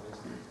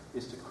accompanist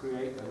is to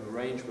create an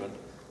arrangement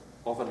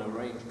of an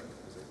arrangement,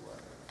 as it were.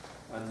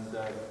 And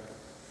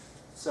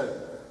so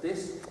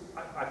this,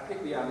 I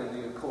picked the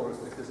Alleluia chorus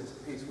because it's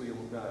a piece we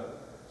all know.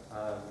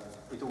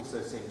 It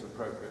also seems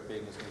appropriate,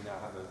 being as we now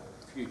have a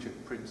future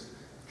Prince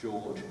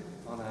George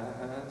on our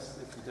hands.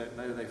 If you don't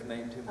know, they've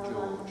named him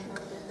George.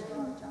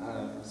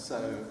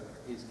 So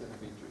he's going to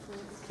be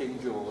King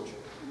George,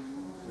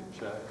 which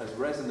has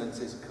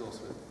resonances, of course,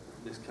 with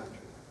this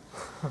country.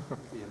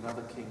 Be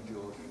another King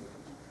George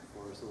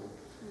for us all.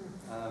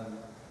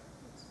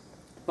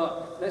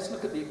 But let's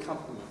look at the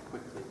accompaniment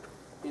quickly.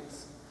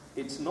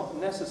 It's not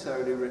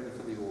necessarily written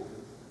for the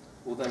organ.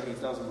 although he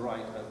doesn't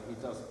write, he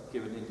does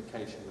give an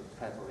indication of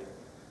pedaling.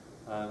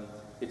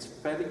 It's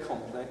fairly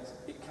complex.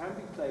 It can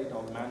be played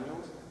on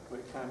manuals, or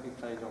it can be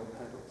played on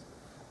pedals.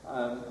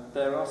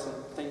 There are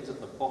some things at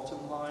the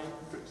bottom line,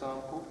 for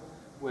example,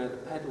 where the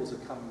pedals are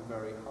coming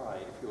very high.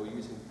 If you're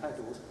using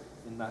pedals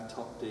in that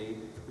top D,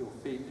 your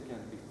feet are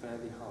going to be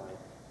fairly high.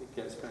 It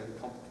gets fairly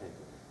complicated.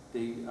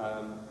 The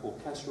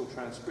orchestral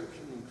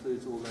transcription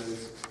includes all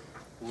those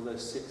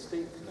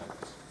 16th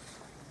notes.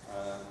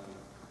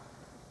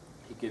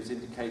 He gives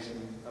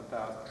indication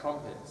about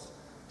trumpets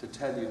to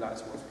tell you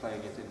that's what's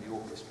playing it in the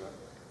orchestra.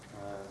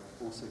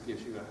 Also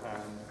gives you a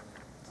hand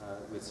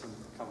with some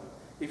accompaniment.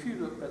 If you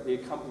look at the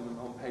accompaniment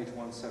on page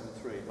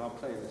 173, and I'll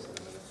play this in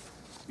a minute,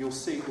 you'll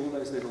see all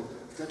those little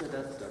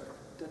da-da-da-da,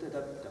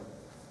 da-da-da-dum,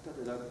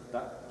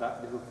 da-da-da,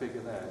 that little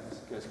figure there. This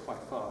goes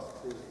quite fast,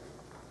 clearly.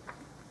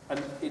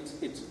 And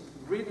it's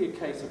really a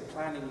case of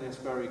planning this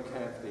very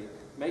carefully,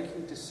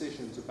 making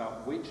decisions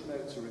about which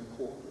notes are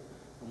important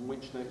and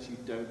which notes you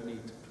don't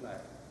need to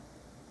play.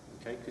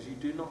 Okay? Because you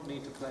do not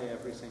need to play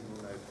every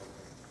single note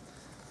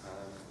on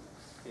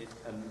it.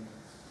 And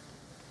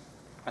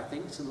I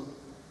think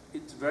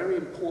it's very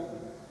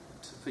important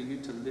for you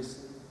to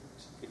listen.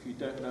 If you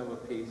don't know a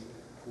piece,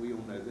 we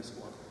all know this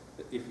one,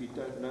 but if you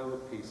don't know a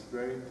piece, it's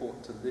very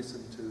important to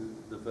listen to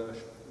the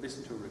version,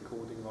 listen to a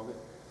recording of it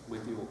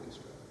with the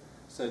orchestra,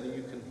 so that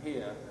you can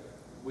hear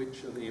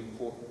which are the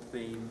important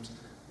themes,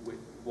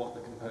 what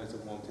the composer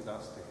wanted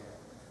us to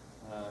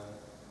hear.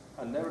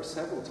 And there are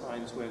several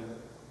times when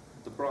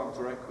the Brahms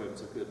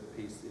Requiem's a good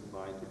piece in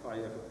mind. If I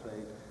ever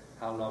played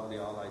How Lovely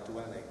Are Thy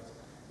Dwellings,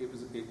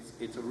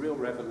 it's a real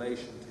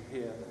revelation to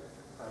hear,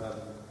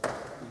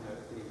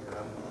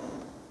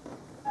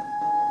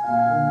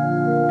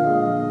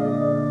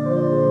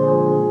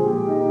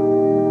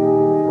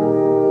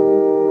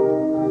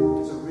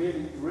 it's a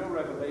real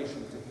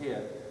revelation to hear.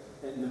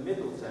 In the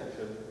middle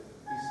section,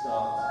 he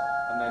starts,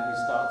 and then he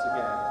starts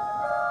again.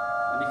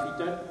 And if you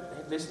don't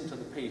listen to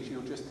the piece,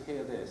 you'll just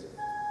hear this.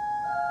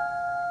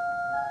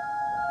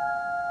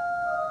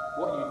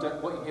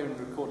 What you hear in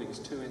the recording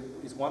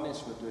is one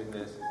instrument doing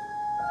this,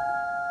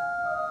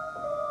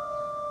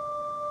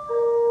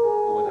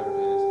 or whatever it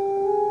is,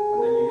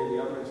 and then you hear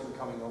the other instrument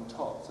coming on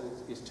top. So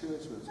it's two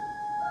instruments.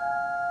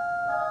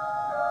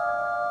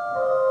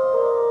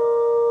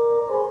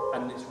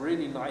 And it's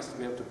really nice to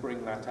be able to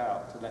bring that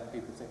out, to let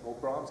people think, well,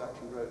 Brahms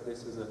actually wrote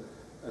this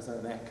as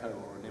an echo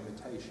or an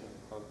imitation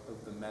of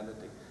the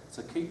melody.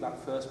 So keep that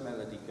first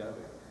melody going.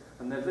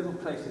 And there are little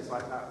places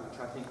like that which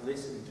I think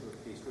listening to a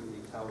piece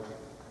really tells you.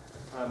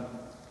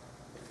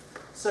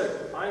 So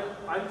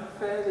I'm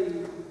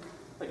fairly,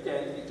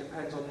 again, it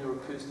depends on your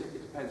acoustic,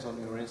 it depends on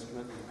your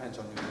instrument, it depends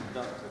on your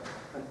conductor.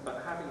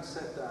 But having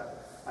said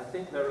that, I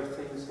think there are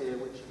things here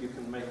which you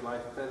can make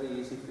life fairly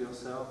easy for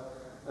yourself,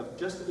 of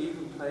just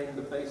even playing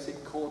the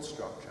basic chord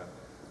structure.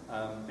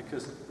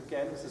 Because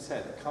again, as I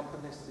said,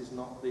 accompanist is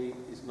not the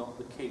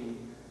king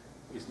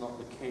or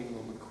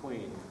the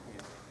queen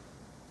here.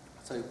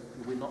 So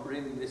we're not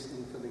really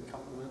listening for the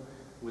accompaniment,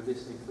 we're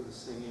listening for the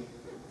singing.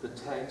 The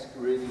text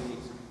really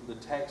needs, the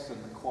text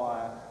and the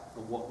choir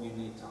are what you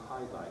need to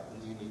highlight,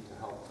 and you need to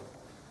help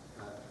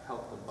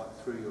them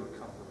through your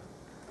accompaniment.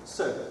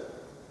 So,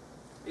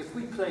 if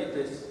we played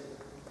this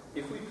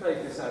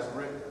as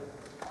written,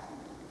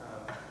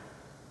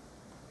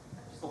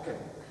 okay.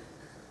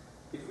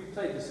 If we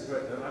played this as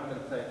written, and I'm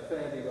going to play it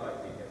fairly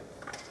lightly here.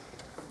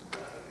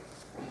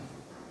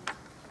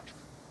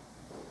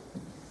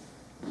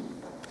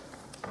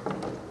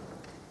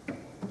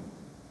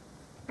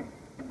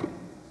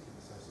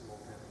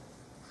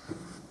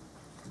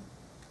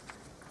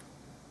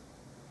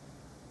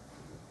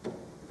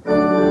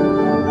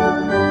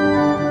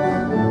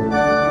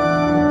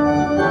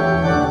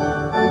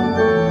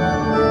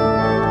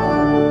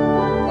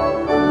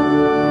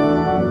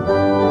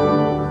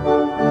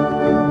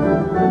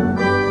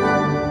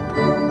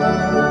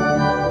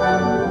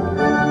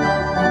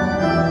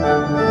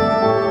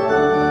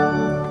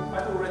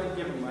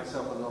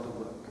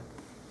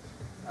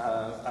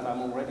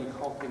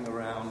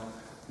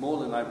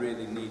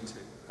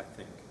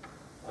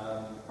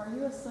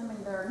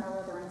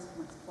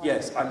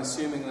 Yes, I'm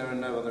assuming there are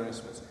no other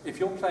instruments. If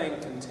you're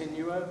playing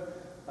continuo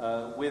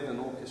with an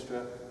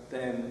orchestra,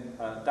 then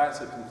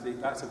that's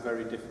a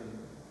very different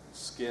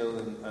skill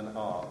and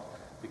art,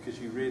 because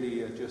you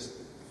really are just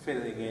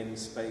filling in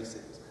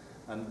spaces,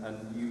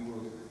 and you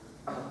will.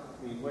 I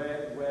mean,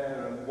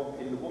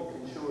 in the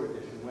Watkins Shaw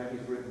edition, where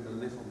he's written the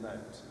little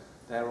notes,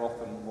 they're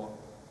often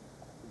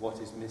what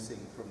is missing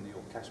from the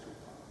orchestral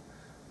part,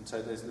 and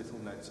so those little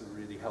notes are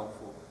really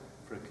helpful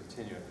for a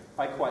continuo.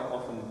 I quite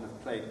often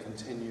have played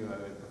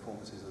continuo in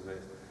performances of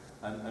this,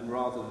 and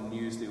rather than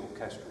use the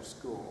orchestral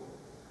score,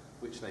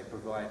 which they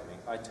provide me,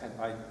 I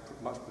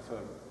much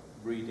prefer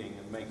reading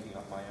and making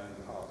up my own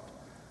part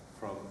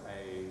from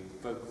a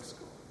vocal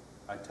score.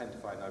 I tend to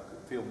find I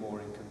feel more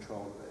in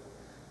control of it,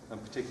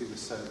 and particularly with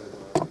solo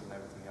work and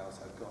everything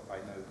else I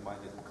know my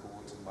little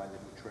chords and my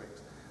little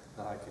tricks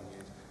that I can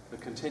use. The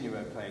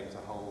continuo playing is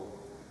a whole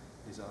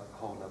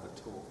other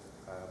talk.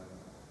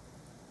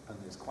 and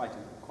it's quite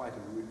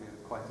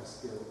a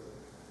skill.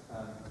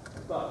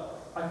 But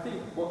I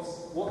think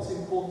what's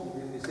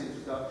important in this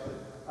introduction,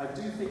 I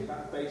do think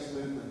that bass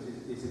movement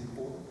is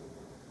important,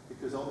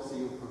 because obviously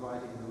you're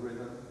providing the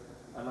rhythm,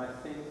 and I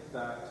think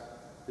that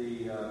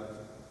the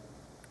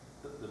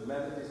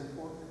melody is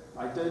important.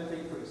 I don't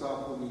think, for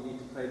example, you need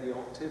to play the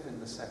octave in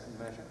the second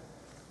measure.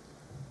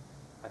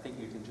 I think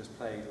you can just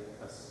play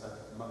a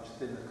much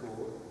thinner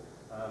chord.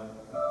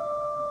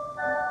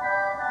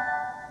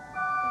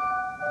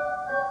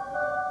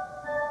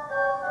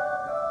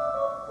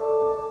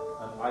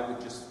 And I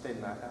would just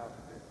thin that out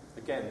a bit.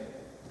 Again,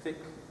 thick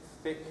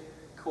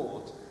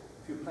chords.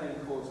 If you're playing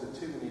chords with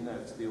too many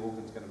notes, the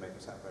organ's going to make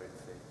them sound very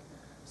thick.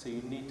 So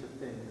you need to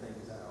thin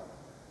things out.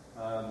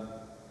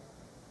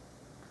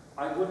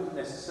 I wouldn't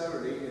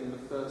necessarily in the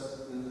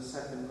first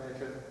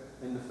measure,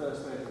 the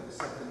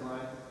second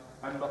line,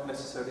 I'm not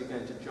necessarily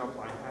going to jump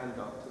my hand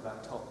up to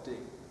that top D.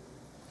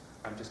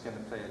 I'm just going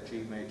to play a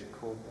G major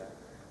chord there.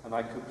 And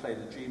I could play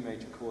the G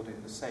major chord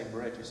in the same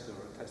register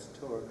or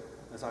tessitura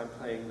as I'm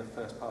playing the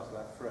first part of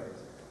that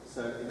phrase.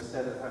 So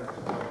instead of having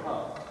to jump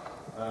up,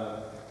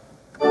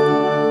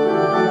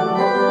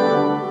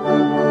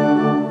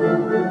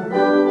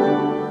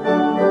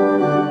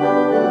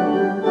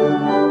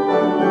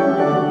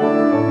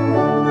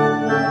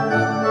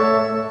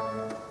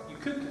 you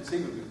could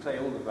conceivably play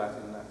all of that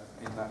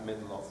in that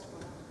middle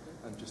octave,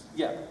 and just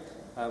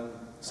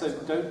so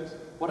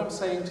what I'm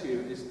saying to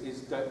you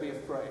is don't be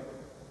afraid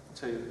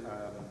to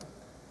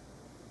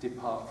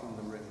depart from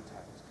the written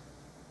text,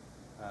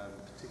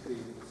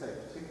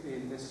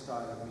 particularly in this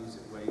style of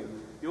music where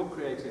you're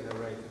creating an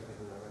arrangement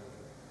with an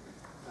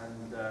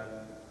arrangement.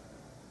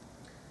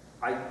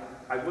 And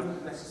I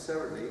wouldn't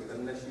necessarily,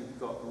 unless you've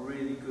got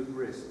really good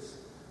wrists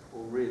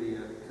or really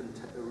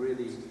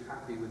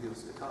happy with your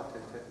staccato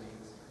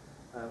techniques,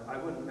 I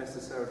wouldn't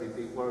necessarily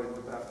be worried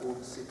about all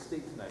the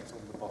 16th notes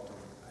on the bottom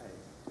of the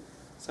page.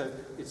 So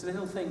it's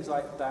little things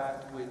like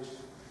that which,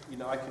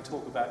 I can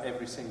talk about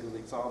every single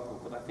example,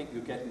 but I think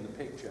you're getting the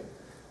picture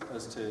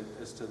as to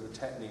the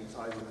techniques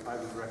I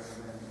would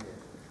recommend here.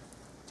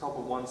 Top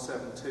of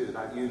 172,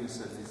 that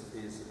unison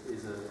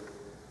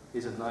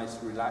is a nice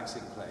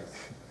relaxing place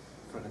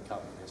for an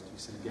accompanist. You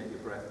sort of get your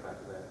breath back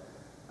there.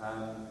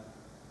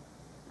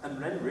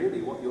 And then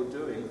really what you're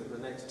doing for the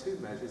next two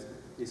measures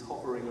is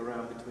hovering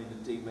around between a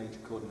D major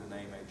chord and an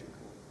A major chord.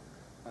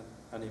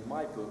 And in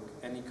my book,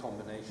 any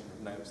combination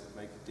of notes that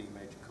make a D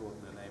major chord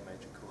and an A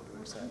major chord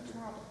are accepted. Would you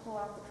try to pull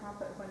out the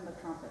trumpet when the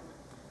trumpet?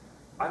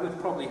 I would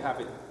probably have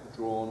it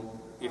drawn.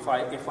 If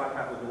I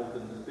have an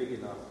organ that's big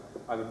enough,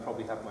 I would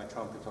probably have my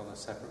trumpet on a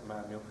separate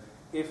manual.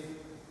 If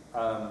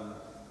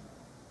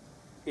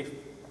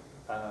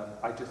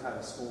I just had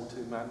a small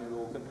two-manual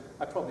organ,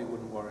 I probably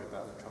wouldn't worry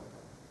about the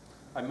trumpet.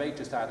 I may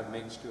just add a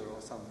mixture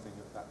or something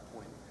at that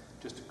point,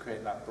 just to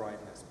create that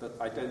brightness. But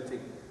I don't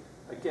think,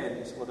 again,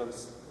 it's what I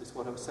was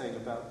saying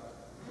about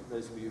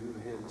those of you who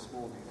were here this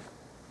morning.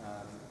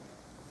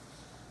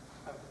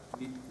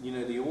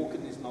 The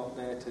organ is not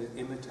there to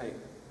imitate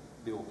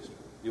the orchestra.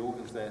 The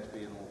organ's there to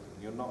be an organ.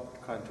 You're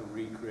not trying to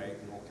recreate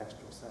an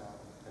orchestral sound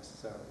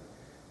necessarily.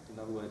 In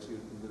other words,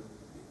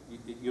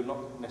 you're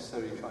not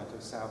necessarily trying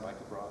to sound like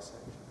a brass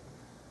section.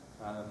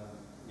 But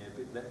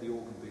let the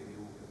organ be the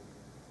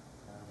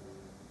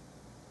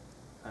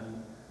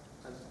organ.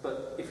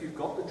 But if you've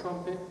got the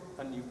trumpet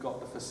and you've got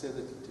the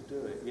facility to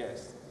do it,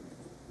 yes,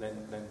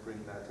 then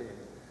bring that in.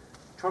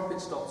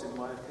 Trumpet stops, in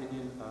my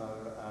opinion,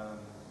 are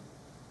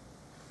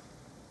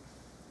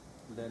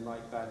they're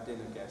like bad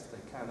dinner guests. They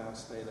can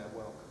outstay their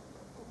welcome,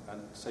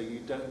 and so you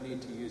don't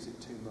need to use it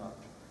too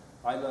much.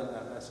 I learned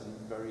that lesson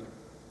very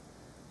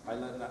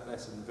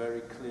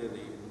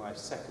clearly in my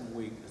second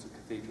week as a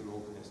cathedral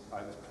organist.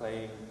 I was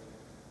playing.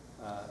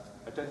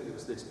 I don't think it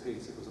was this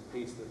piece. It was a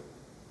piece that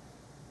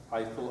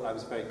I thought I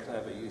was very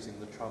clever using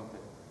the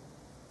trumpet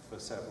for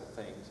several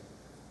things,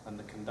 and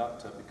the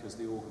conductor, because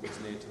the organ was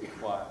near to the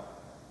choir,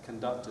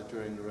 conductor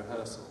during the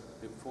rehearsal.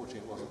 Fortunately,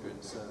 it wasn't during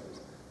the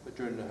service. But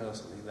during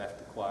rehearsal, he left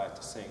the choir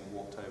to sing,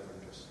 walked over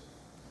and just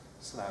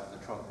slammed the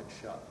trumpet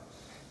shut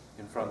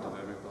in front of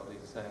everybody.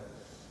 So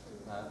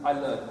I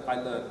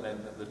learned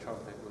then that the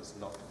trumpet was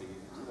not to be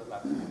used at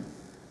that point.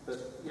 But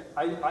yeah,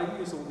 I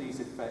use all these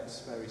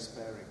effects very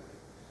sparingly.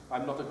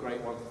 I'm not a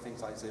great one for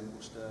things like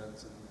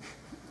Zimbelsterns and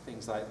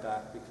things like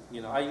that.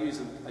 Because, I use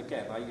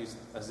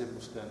a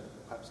Zimbelstern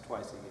perhaps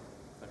twice a year,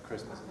 at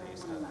Christmas and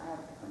Easter,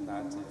 and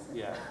that's it.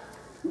 Yeah.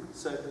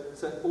 So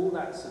all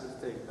that sort of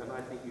thing, and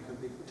I think you can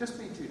be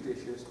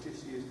judicious.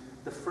 Just use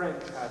the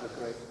French had a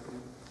great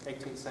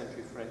 18th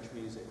century French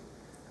music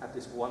had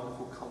this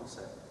wonderful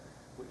concept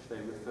which they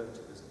referred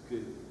to as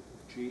gout,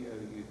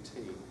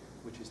 G-O-U-T,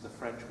 which is the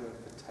French word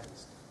for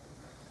taste.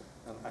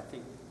 And I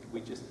think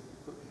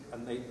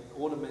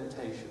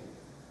ornamentation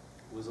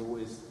was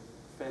always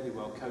fairly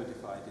well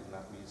codified in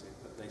that music,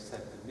 but they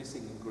said the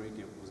missing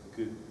ingredient was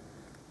gout,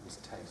 was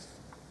taste.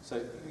 So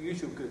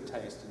use your good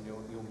taste and your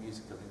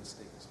musical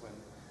instincts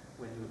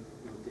when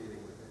you're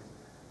dealing with this.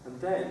 And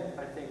then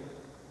I think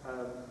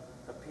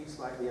a piece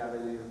like the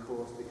Alleluia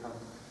chorus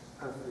becomes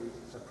perfectly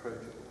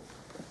approachable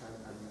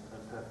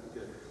and perfectly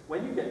good.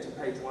 When you get to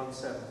page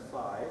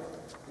 175,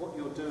 what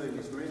you're doing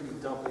is really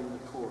doubling the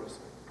chorus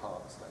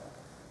parts there.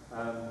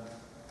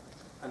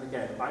 And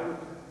again, I would,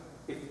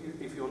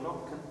 if you're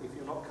not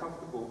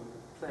comfortable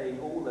playing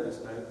all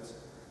those notes,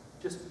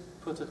 just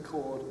put a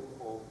chord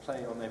or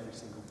play on every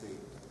single beat.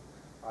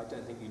 I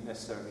don't think you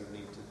necessarily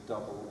need to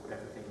double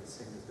everything the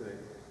singer's doing.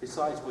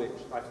 Besides which,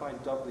 I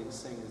find doubling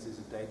singers is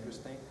a dangerous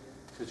thing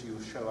because you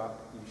show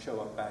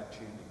up bad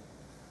tuning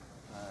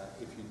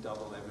if you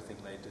double everything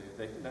they do.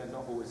 They're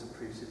not always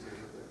appreciative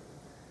of it.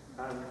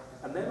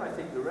 And then I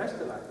think the rest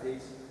of that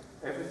piece,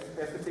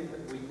 everything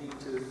that we need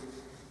to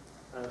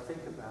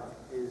think about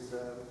is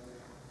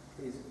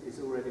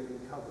already been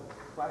covered.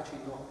 Well,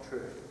 actually not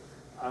true.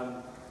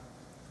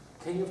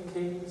 King of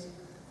Kings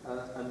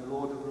and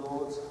Lord of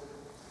Lords,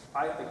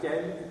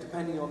 again,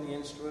 depending on the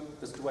instrument,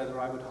 as to whether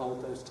I would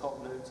hold those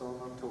top notes on,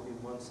 I'm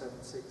talking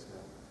 176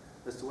 now,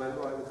 as to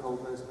whether I would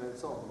hold those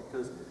notes on,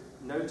 because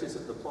notice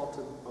at the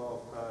bottom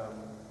of,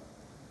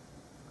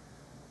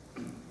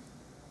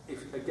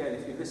 if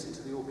you listen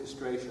to the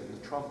orchestration,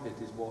 the trumpet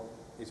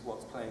is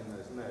what's playing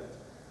those notes.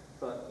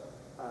 But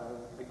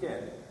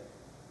again,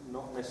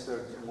 not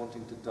necessarily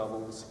wanting to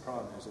double the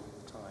sopranos all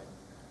the time,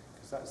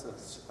 because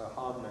that's a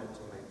hard note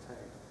to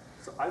maintain.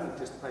 So I would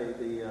just play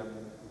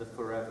the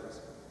forevers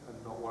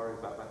and not worry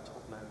about that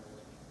top note.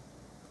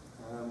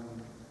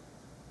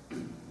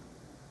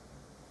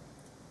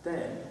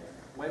 Then,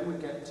 when we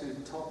get to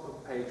the top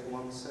of page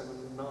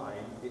 179,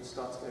 it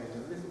starts going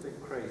a little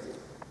bit crazy.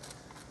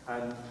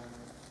 And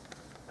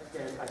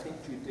again, I think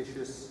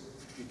judicious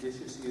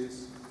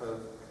use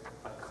of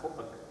a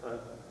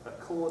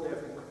chord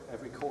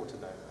every quarter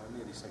note. I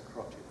nearly said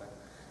crotchet there.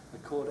 A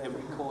chord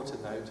every quarter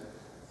note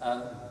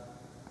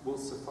will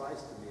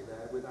suffice to me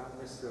there without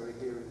necessarily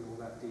hearing all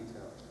that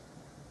detail.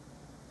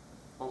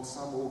 On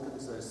some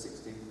organs, those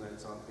 16th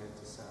notes aren't going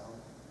to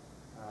sound.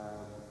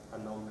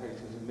 And on page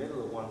in the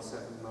middle of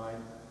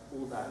 179,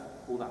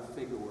 all that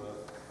figure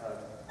work.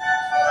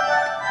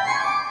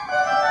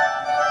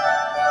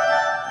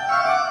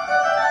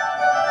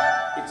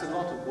 It's a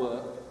lot of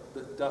work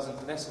that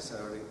doesn't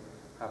necessarily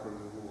have a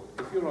reward.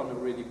 If you're on a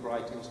really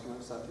bright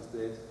instrument such as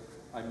this,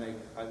 I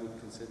would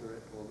consider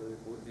it, or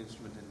the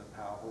instrument in the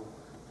power hall.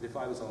 But if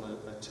I was on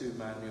a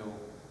two-manual,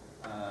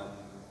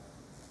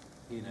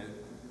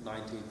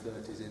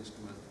 1930s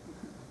instrument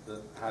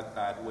that had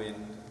bad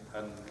wind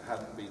and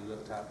hadn't been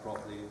looked at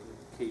properly,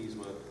 the keys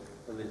were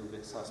a little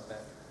bit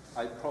suspect,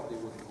 I probably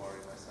wouldn't worry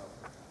myself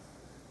with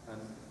that.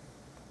 And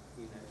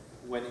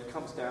when it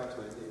comes down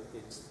to it,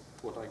 it's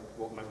what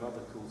my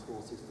mother calls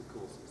horses for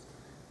courses.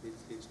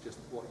 It's just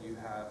what you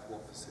have,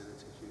 what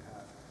facilities you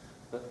have.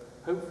 But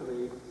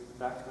hopefully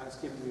that's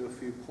given you a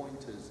few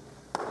pointers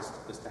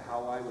as to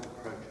how I would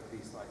approach a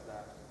piece like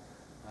that.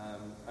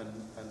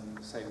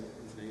 And say in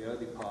the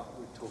early part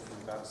we're talking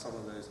about some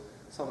of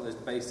those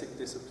basic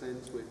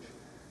disciplines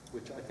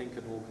which I think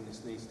an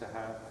organist needs to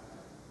have.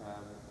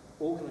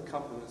 Organ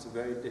accompaniment is a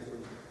very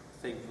different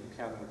thing from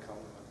piano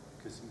accompaniment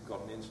because you've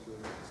got an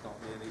instrument that's not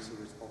nearly so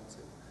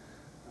responsive.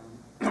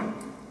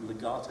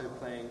 Legato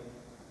playing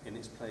in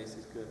its place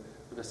is good,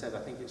 but I said I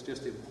think it's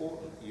just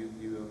important you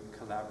are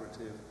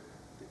collaborative,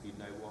 that you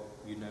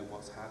know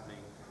what's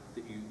happening,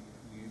 that you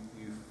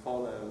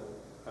follow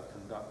a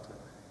conductor.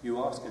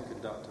 You ask a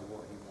conductor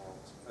what he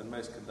wants, and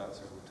most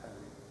conductors will tell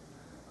you.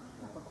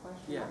 I have a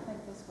question. Yeah. I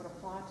think this would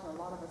apply to a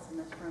lot of us in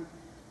this room.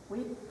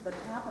 The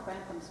type of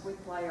anthems we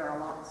play are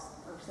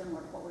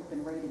similar to what we've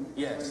been reading.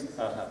 Yes.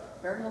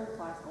 Very little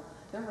classical.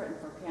 They're written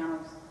for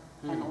pianos,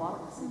 and a lot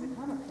of us even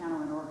have a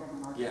piano and organ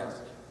in our Yes.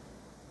 church.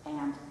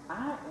 And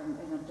I've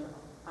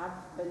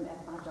been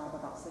at my job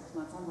about 6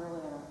 months. I'm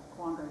really at a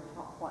quandary.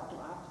 What do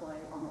I play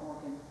on the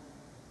organ?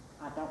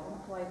 I don't want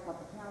to play what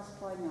the piano's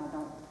playing, and I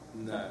don't.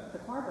 No. The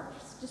choir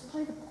parts, just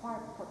play the choir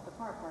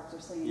parts are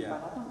singing, Yeah.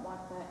 but I don't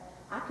like that.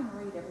 I can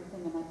read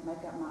everything and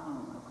make up my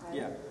own, okay?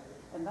 Yeah.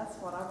 And that's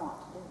what I want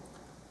to do.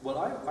 Well,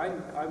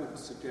 I would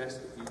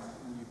suggest that you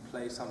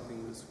play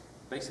something that's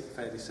basically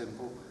fairly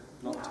simple,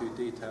 not too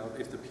detailed.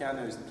 If the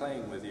piano is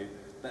playing with you,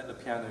 let the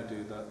piano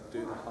do the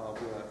hard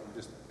work and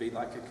just be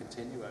like a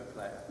continuo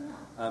player.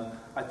 Yeah.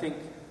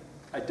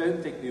 I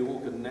don't think the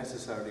organ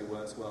necessarily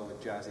works well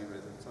with jazzy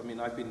rhythms. I mean,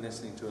 I've been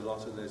listening to a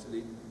lot of those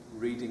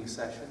reading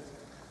sessions,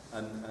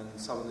 and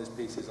some of those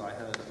pieces I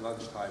heard at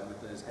lunchtime with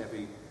those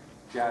heavy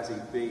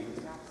jazzy beats.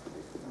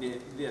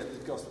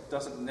 It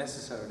doesn't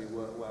necessarily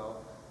work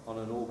well on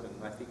an organ.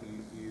 I think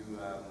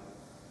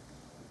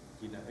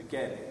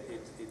again,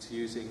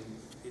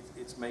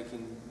 it's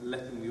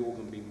letting the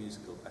organ be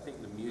musical. I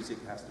think the music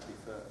has to be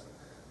first,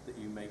 that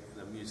you make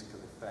the musical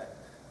effect,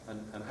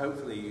 and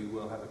hopefully you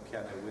will have a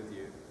piano with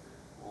you,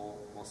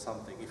 or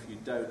something. If you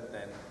don't,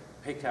 then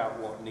pick out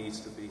what needs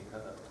to be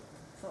heard.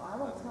 So I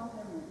will tell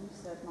him that you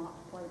said not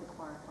to play the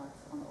choir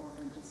parts on the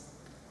organ.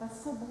 That's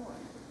so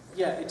boring.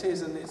 Yeah, it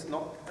is, and it's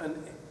not. And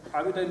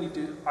I would only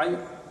do.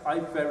 I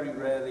very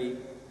rarely.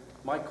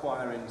 My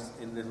choir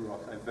in Little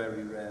Rock, I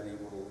very rarely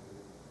will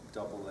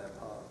double their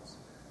parts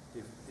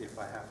if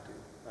I have to.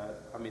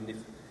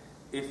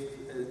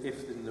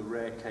 if in the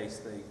rare case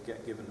they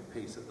get given a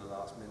piece at the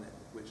last minute,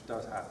 which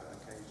does happen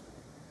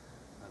occasionally,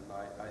 and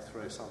I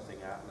throw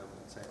something at them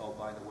and say, oh,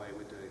 by the way,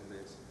 we're doing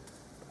this,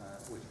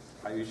 which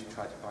I usually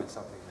try to find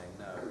something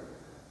they know,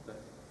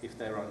 but if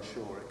they're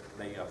unsure,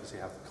 they obviously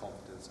have the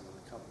confidence of an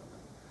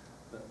accompaniment.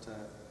 But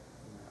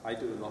I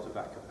do a lot of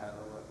a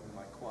cappella work in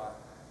my choir,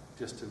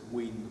 just to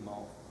wean them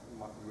off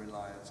my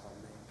reliance on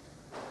me.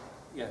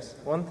 Yes?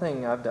 One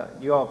thing I've done,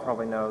 you all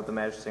probably know the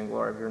Majesty and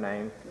Glory of Your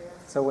Name. Yeah.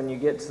 So when you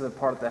get to the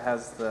part that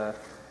has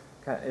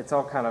it's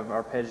all kind of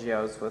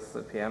arpeggios with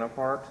the piano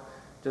part,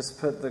 just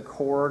put the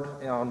chord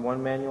on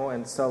one manual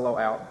and solo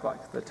out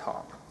like the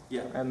top.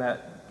 Yeah. And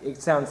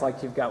it sounds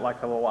like you've got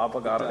like a little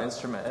obligato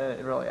instrument.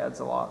 It really adds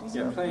a lot.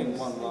 Yeah, playing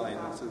one line,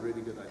 that's a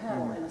really good idea.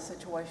 Pedal in a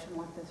situation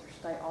like this, or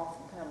stay off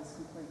the pedals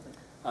completely.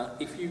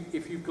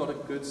 If you've got a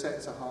good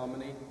sense of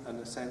harmony and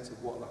a sense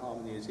of what the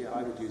harmony is,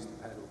 I would use the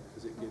pedal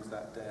because it gives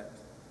that depth.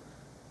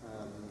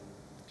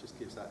 Just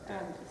gives that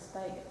depth.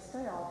 And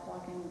stay off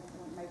like in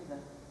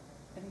maybe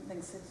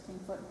anything 16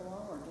 foot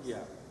below, or just...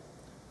 Yeah.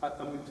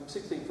 I mean,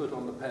 16 foot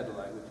on the pedal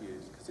I would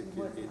use because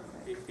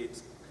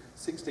it's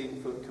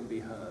 16 foot can be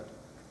heard.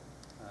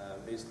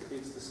 It's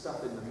the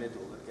stuff in the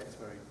middle that gets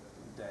very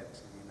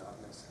dense and you're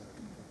not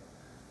necessarily.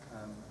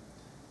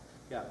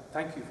 Yeah,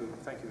 thank you for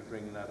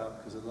bringing that up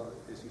because a lot,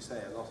 as you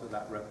say, a lot of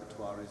that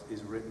repertoire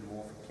is written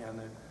more for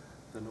piano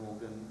than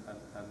organ,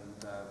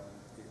 and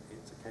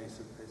it's a case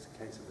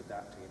of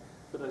adapting it.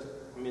 But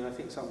I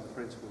think some of the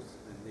principles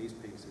in these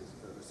pieces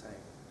are the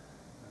same,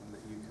 and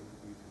that you can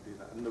do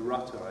that. And the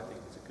rutter, I think,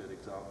 is a good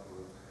example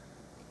of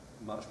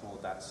much more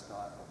that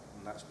style,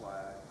 and that's why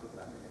I put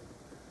that in.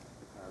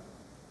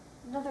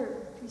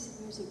 Another piece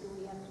of music that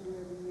we have to do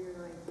every year,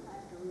 I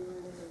have to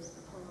relearn it, is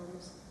the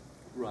palms.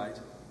 Right.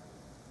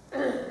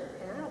 And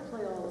I don't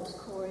play all those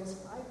chords.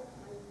 I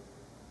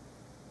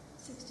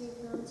 16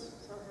 notes,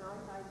 somehow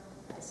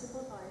I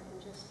simplify it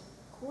and just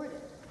chord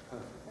it.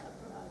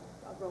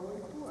 A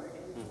rolling chord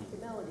and the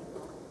melody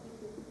going.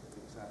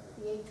 Exactly.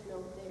 The eighth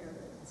note there,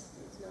 it's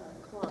not a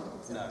clump,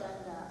 it's a da-da.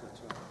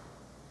 That's right.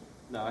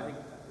 No, I think,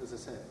 as I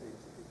said,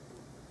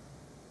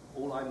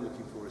 all I'm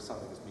looking for is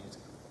something that's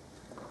musical.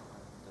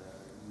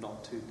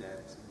 Not too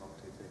dense and not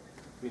too thick.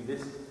 I mean,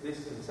 this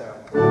can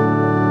sound, the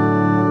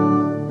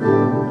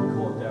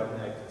chord down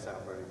there can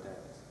sound very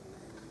dense, and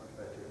it's much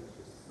better if it's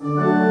just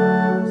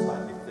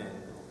slightly thin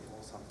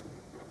or something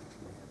you can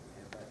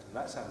hear better. And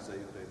that sounds as though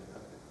you're doing it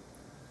perfectly.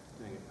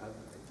 You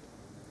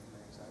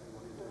know exactly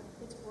what you're doing.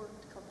 It's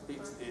worked a couple of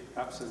times.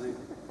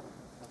 Absolutely.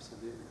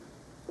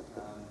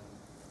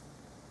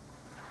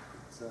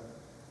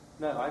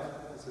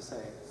 As I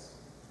say,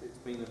 it's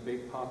been a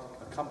big part,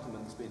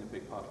 accompaniment has been a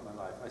big part of my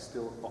life. I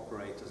still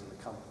operate as an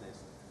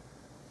accompanist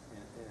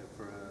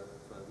for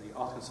the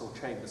Arkansas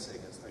Chamber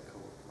Singers, they're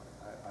called.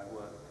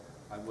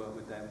 I work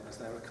with them as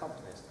their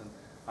accompanist, and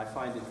I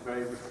find it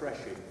very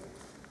refreshing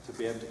to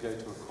be able to go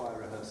to a choir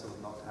rehearsal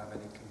and not have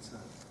any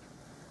concern,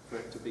 for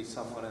it to be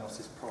someone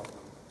else's problem.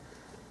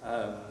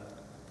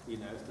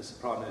 If the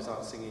sopranos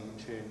aren't singing in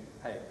tune,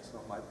 hey, it's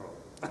not my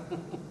problem.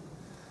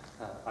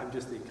 I'm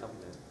just the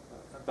accompanist.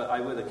 But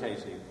I will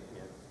occasionally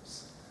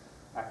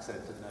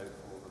accent a note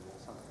for them or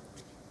something.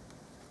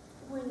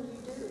 When you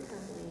do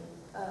accompany,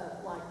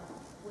 like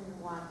when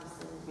your wife is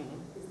singing,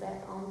 is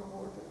that on the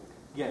organ?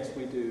 Yes,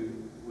 we do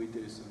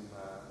some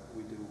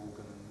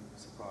organ and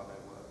soprano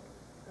work.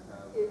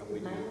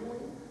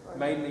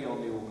 Mainly on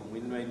the organ.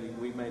 We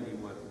mainly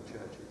work in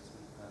churches,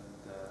 and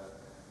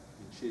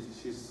she's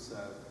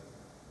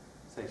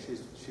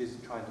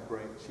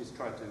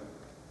trying to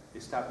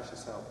establish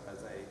herself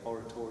as a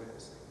oratorio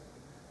singer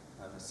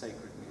and a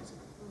sacred music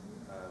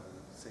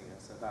singer.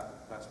 So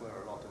that's where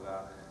a lot of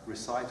our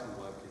recital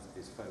work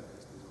is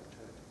focused, is on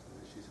churches.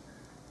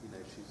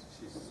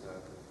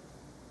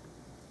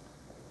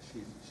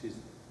 And she's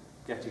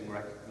getting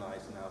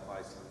recognised now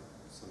by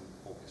some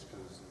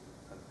orchestras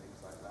and things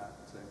like that.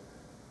 So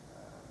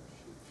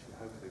she'll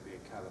hopefully be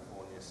in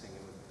California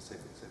singing with the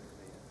Pacific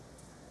Symphony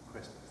at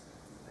Christmas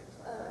and things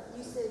like that.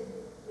 You said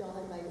y'all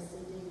had made a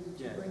CD. Did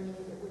you bring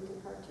any that we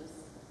can purchase?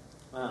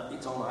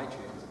 It's on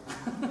iTunes.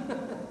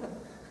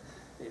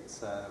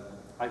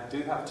 I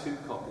do have 2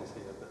 copies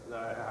here, but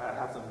I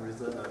have them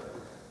reserved.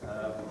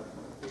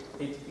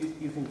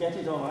 You can get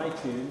it on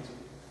iTunes.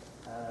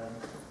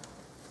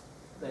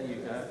 There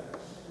you go.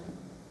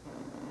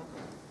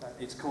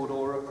 It's called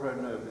Ora Pro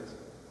Nobis,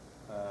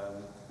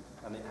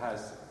 and it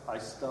has. I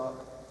start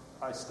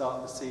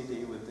the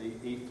CD with the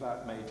E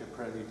flat major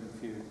Prelude and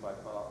Fugue by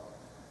Bach,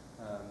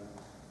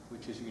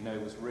 which, as you know,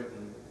 was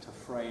written to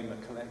frame a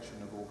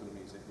collection of organ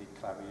music, the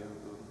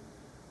Claviobum.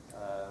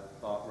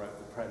 Bach wrote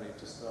the Prelude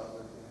to start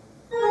with.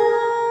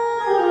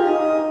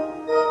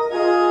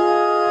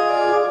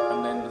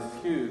 And then the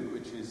Fugue,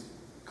 which is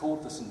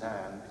called the St.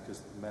 Anne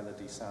because the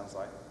melody sounds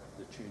like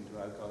the tune to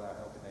O God, Our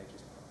Help in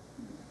Ages Past.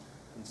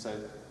 And so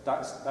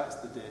that's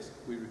the disc.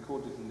 We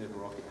recorded in Little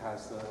Rock. It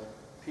has the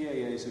Pie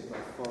Jesu by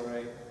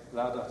Fore,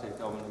 Laudate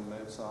Dominum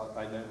Mozart,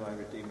 I Know My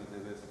Redeemer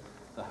Liveth,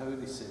 The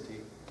Holy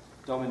City,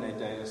 Domine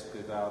Deus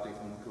Vivaldi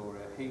from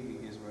Gloria, Hailey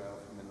Israel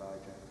from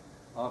Elijah,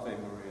 Ave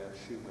Maria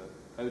Schubert,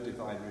 O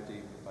Divine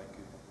Redeemer by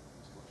Cooper.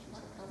 That's what she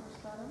That said. covers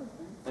about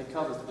everything. It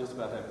covers just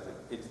about everything.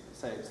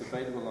 It's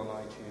available on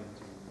iTunes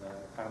and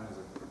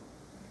Amazon.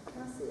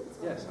 Can I see it?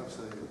 Yes,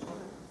 absolutely.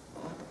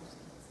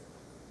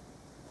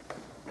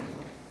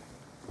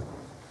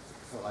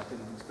 Well, I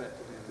didn't expect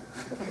to do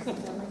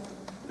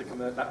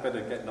that. That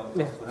better get knocked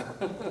off there.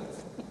 I'll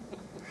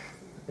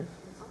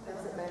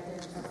pass it back in.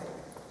 Okay.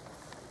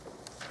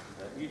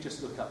 You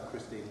just look up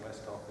Christine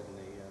Westhoff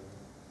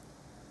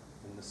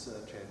in the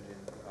search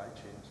engine for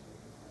iTunes.